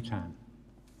here in Newtown.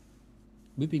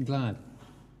 We've been glad.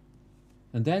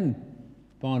 And then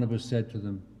Barnabas said to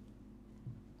them,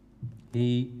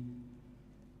 he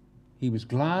was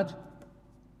glad,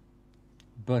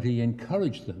 but he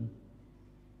encouraged them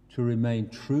to remain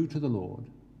true to the Lord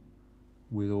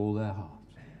with all their heart.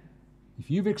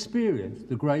 If you've experienced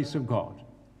the grace of God,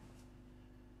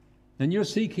 then you're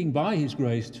seeking by his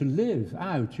grace to live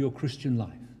out your Christian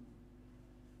life.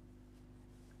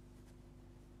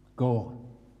 Go on,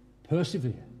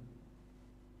 persevere,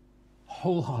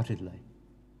 wholeheartedly,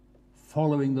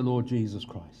 following the Lord Jesus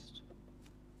Christ.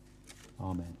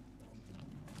 Amen.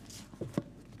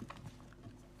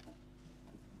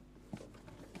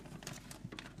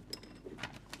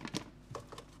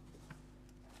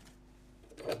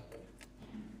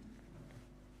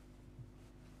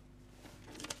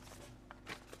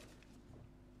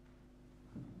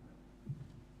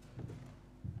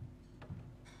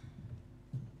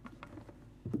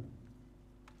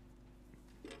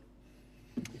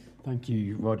 Thank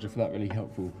you, Roger, for that really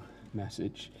helpful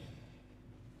message.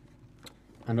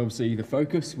 And obviously the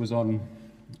focus was on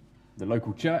the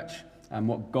local church and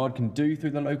what God can do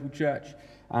through the local church,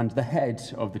 and the head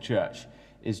of the church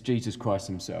is Jesus Christ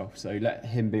himself. So let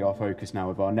him be our focus now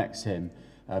with our next hymn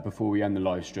before we end the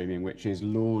live streaming, which is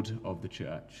Lord of the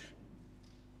Church.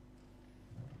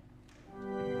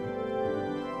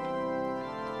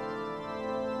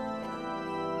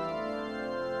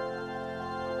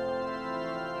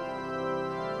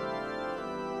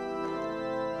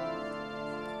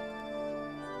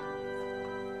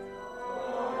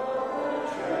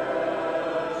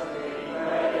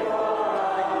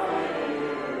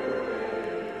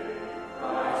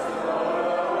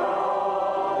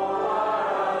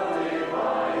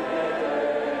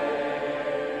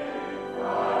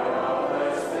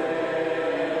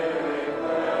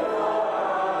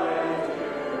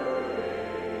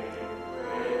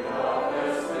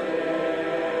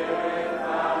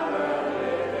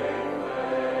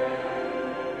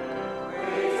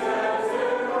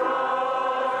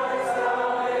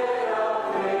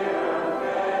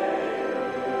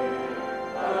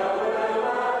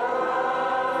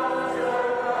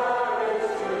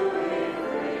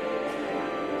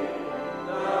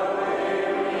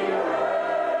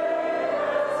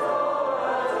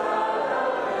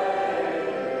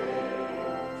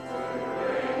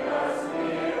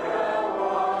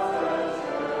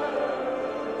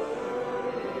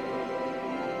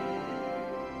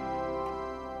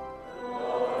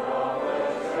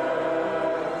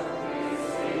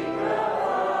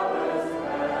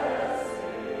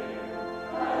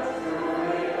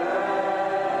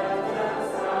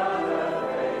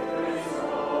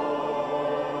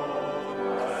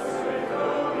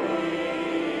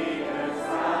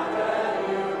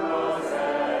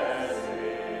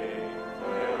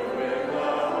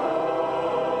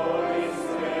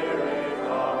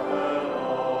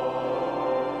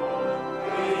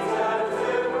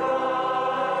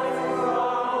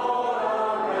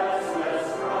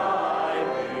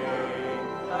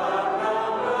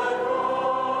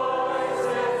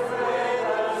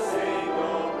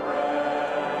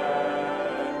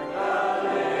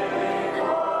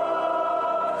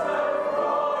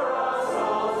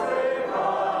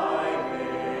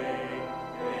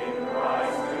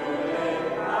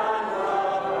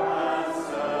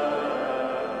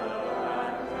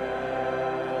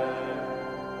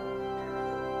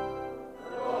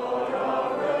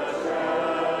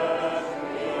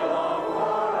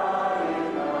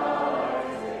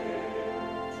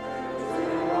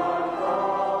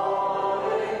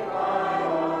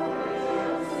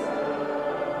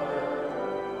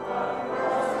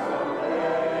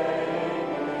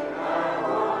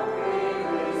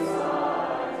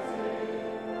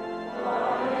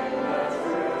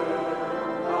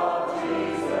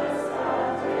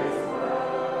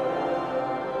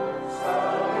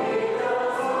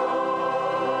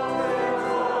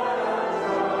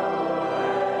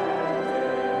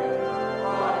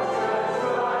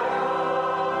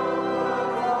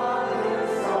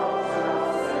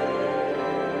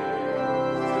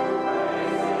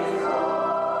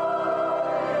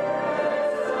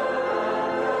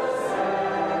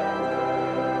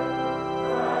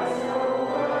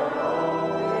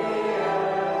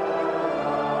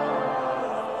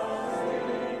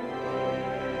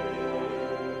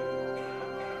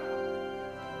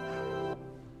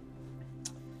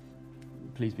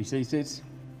 Please be seated. If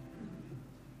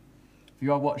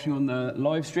you are watching on the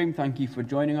live stream, thank you for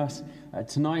joining us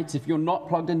tonight. If you're not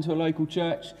plugged into a local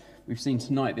church, we've seen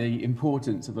tonight the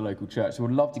importance of the local church. So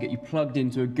we'd love to get you plugged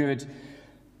into a good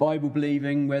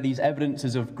Bible-believing, where these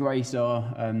evidences of grace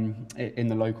are in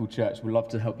the local church. We'd love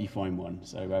to help you find one.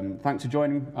 So thanks for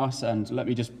joining us, and let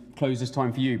me just close this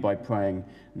time for you by praying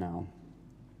now.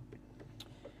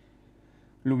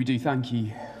 Lord, we do thank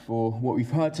you for what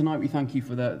we've heard tonight. We thank you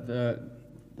for the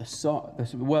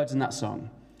words in that song.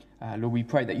 Lord, we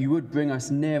pray that you would bring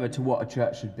us nearer to what a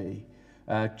church should be.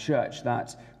 A church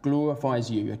that glorifies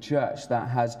you, a church that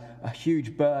has a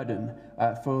huge burden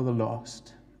for the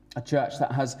lost, a church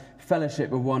that has fellowship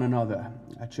with one another,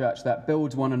 a church that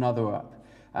builds one another up,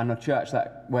 and a church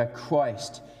where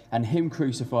Christ and him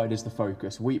crucified is the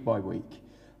focus week by week.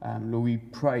 Lord, we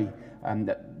pray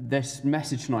that this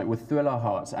message tonight would thrill our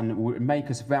hearts and would make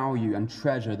us value and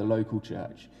treasure the local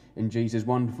church. In Jesus'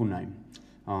 wonderful name,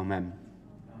 amen.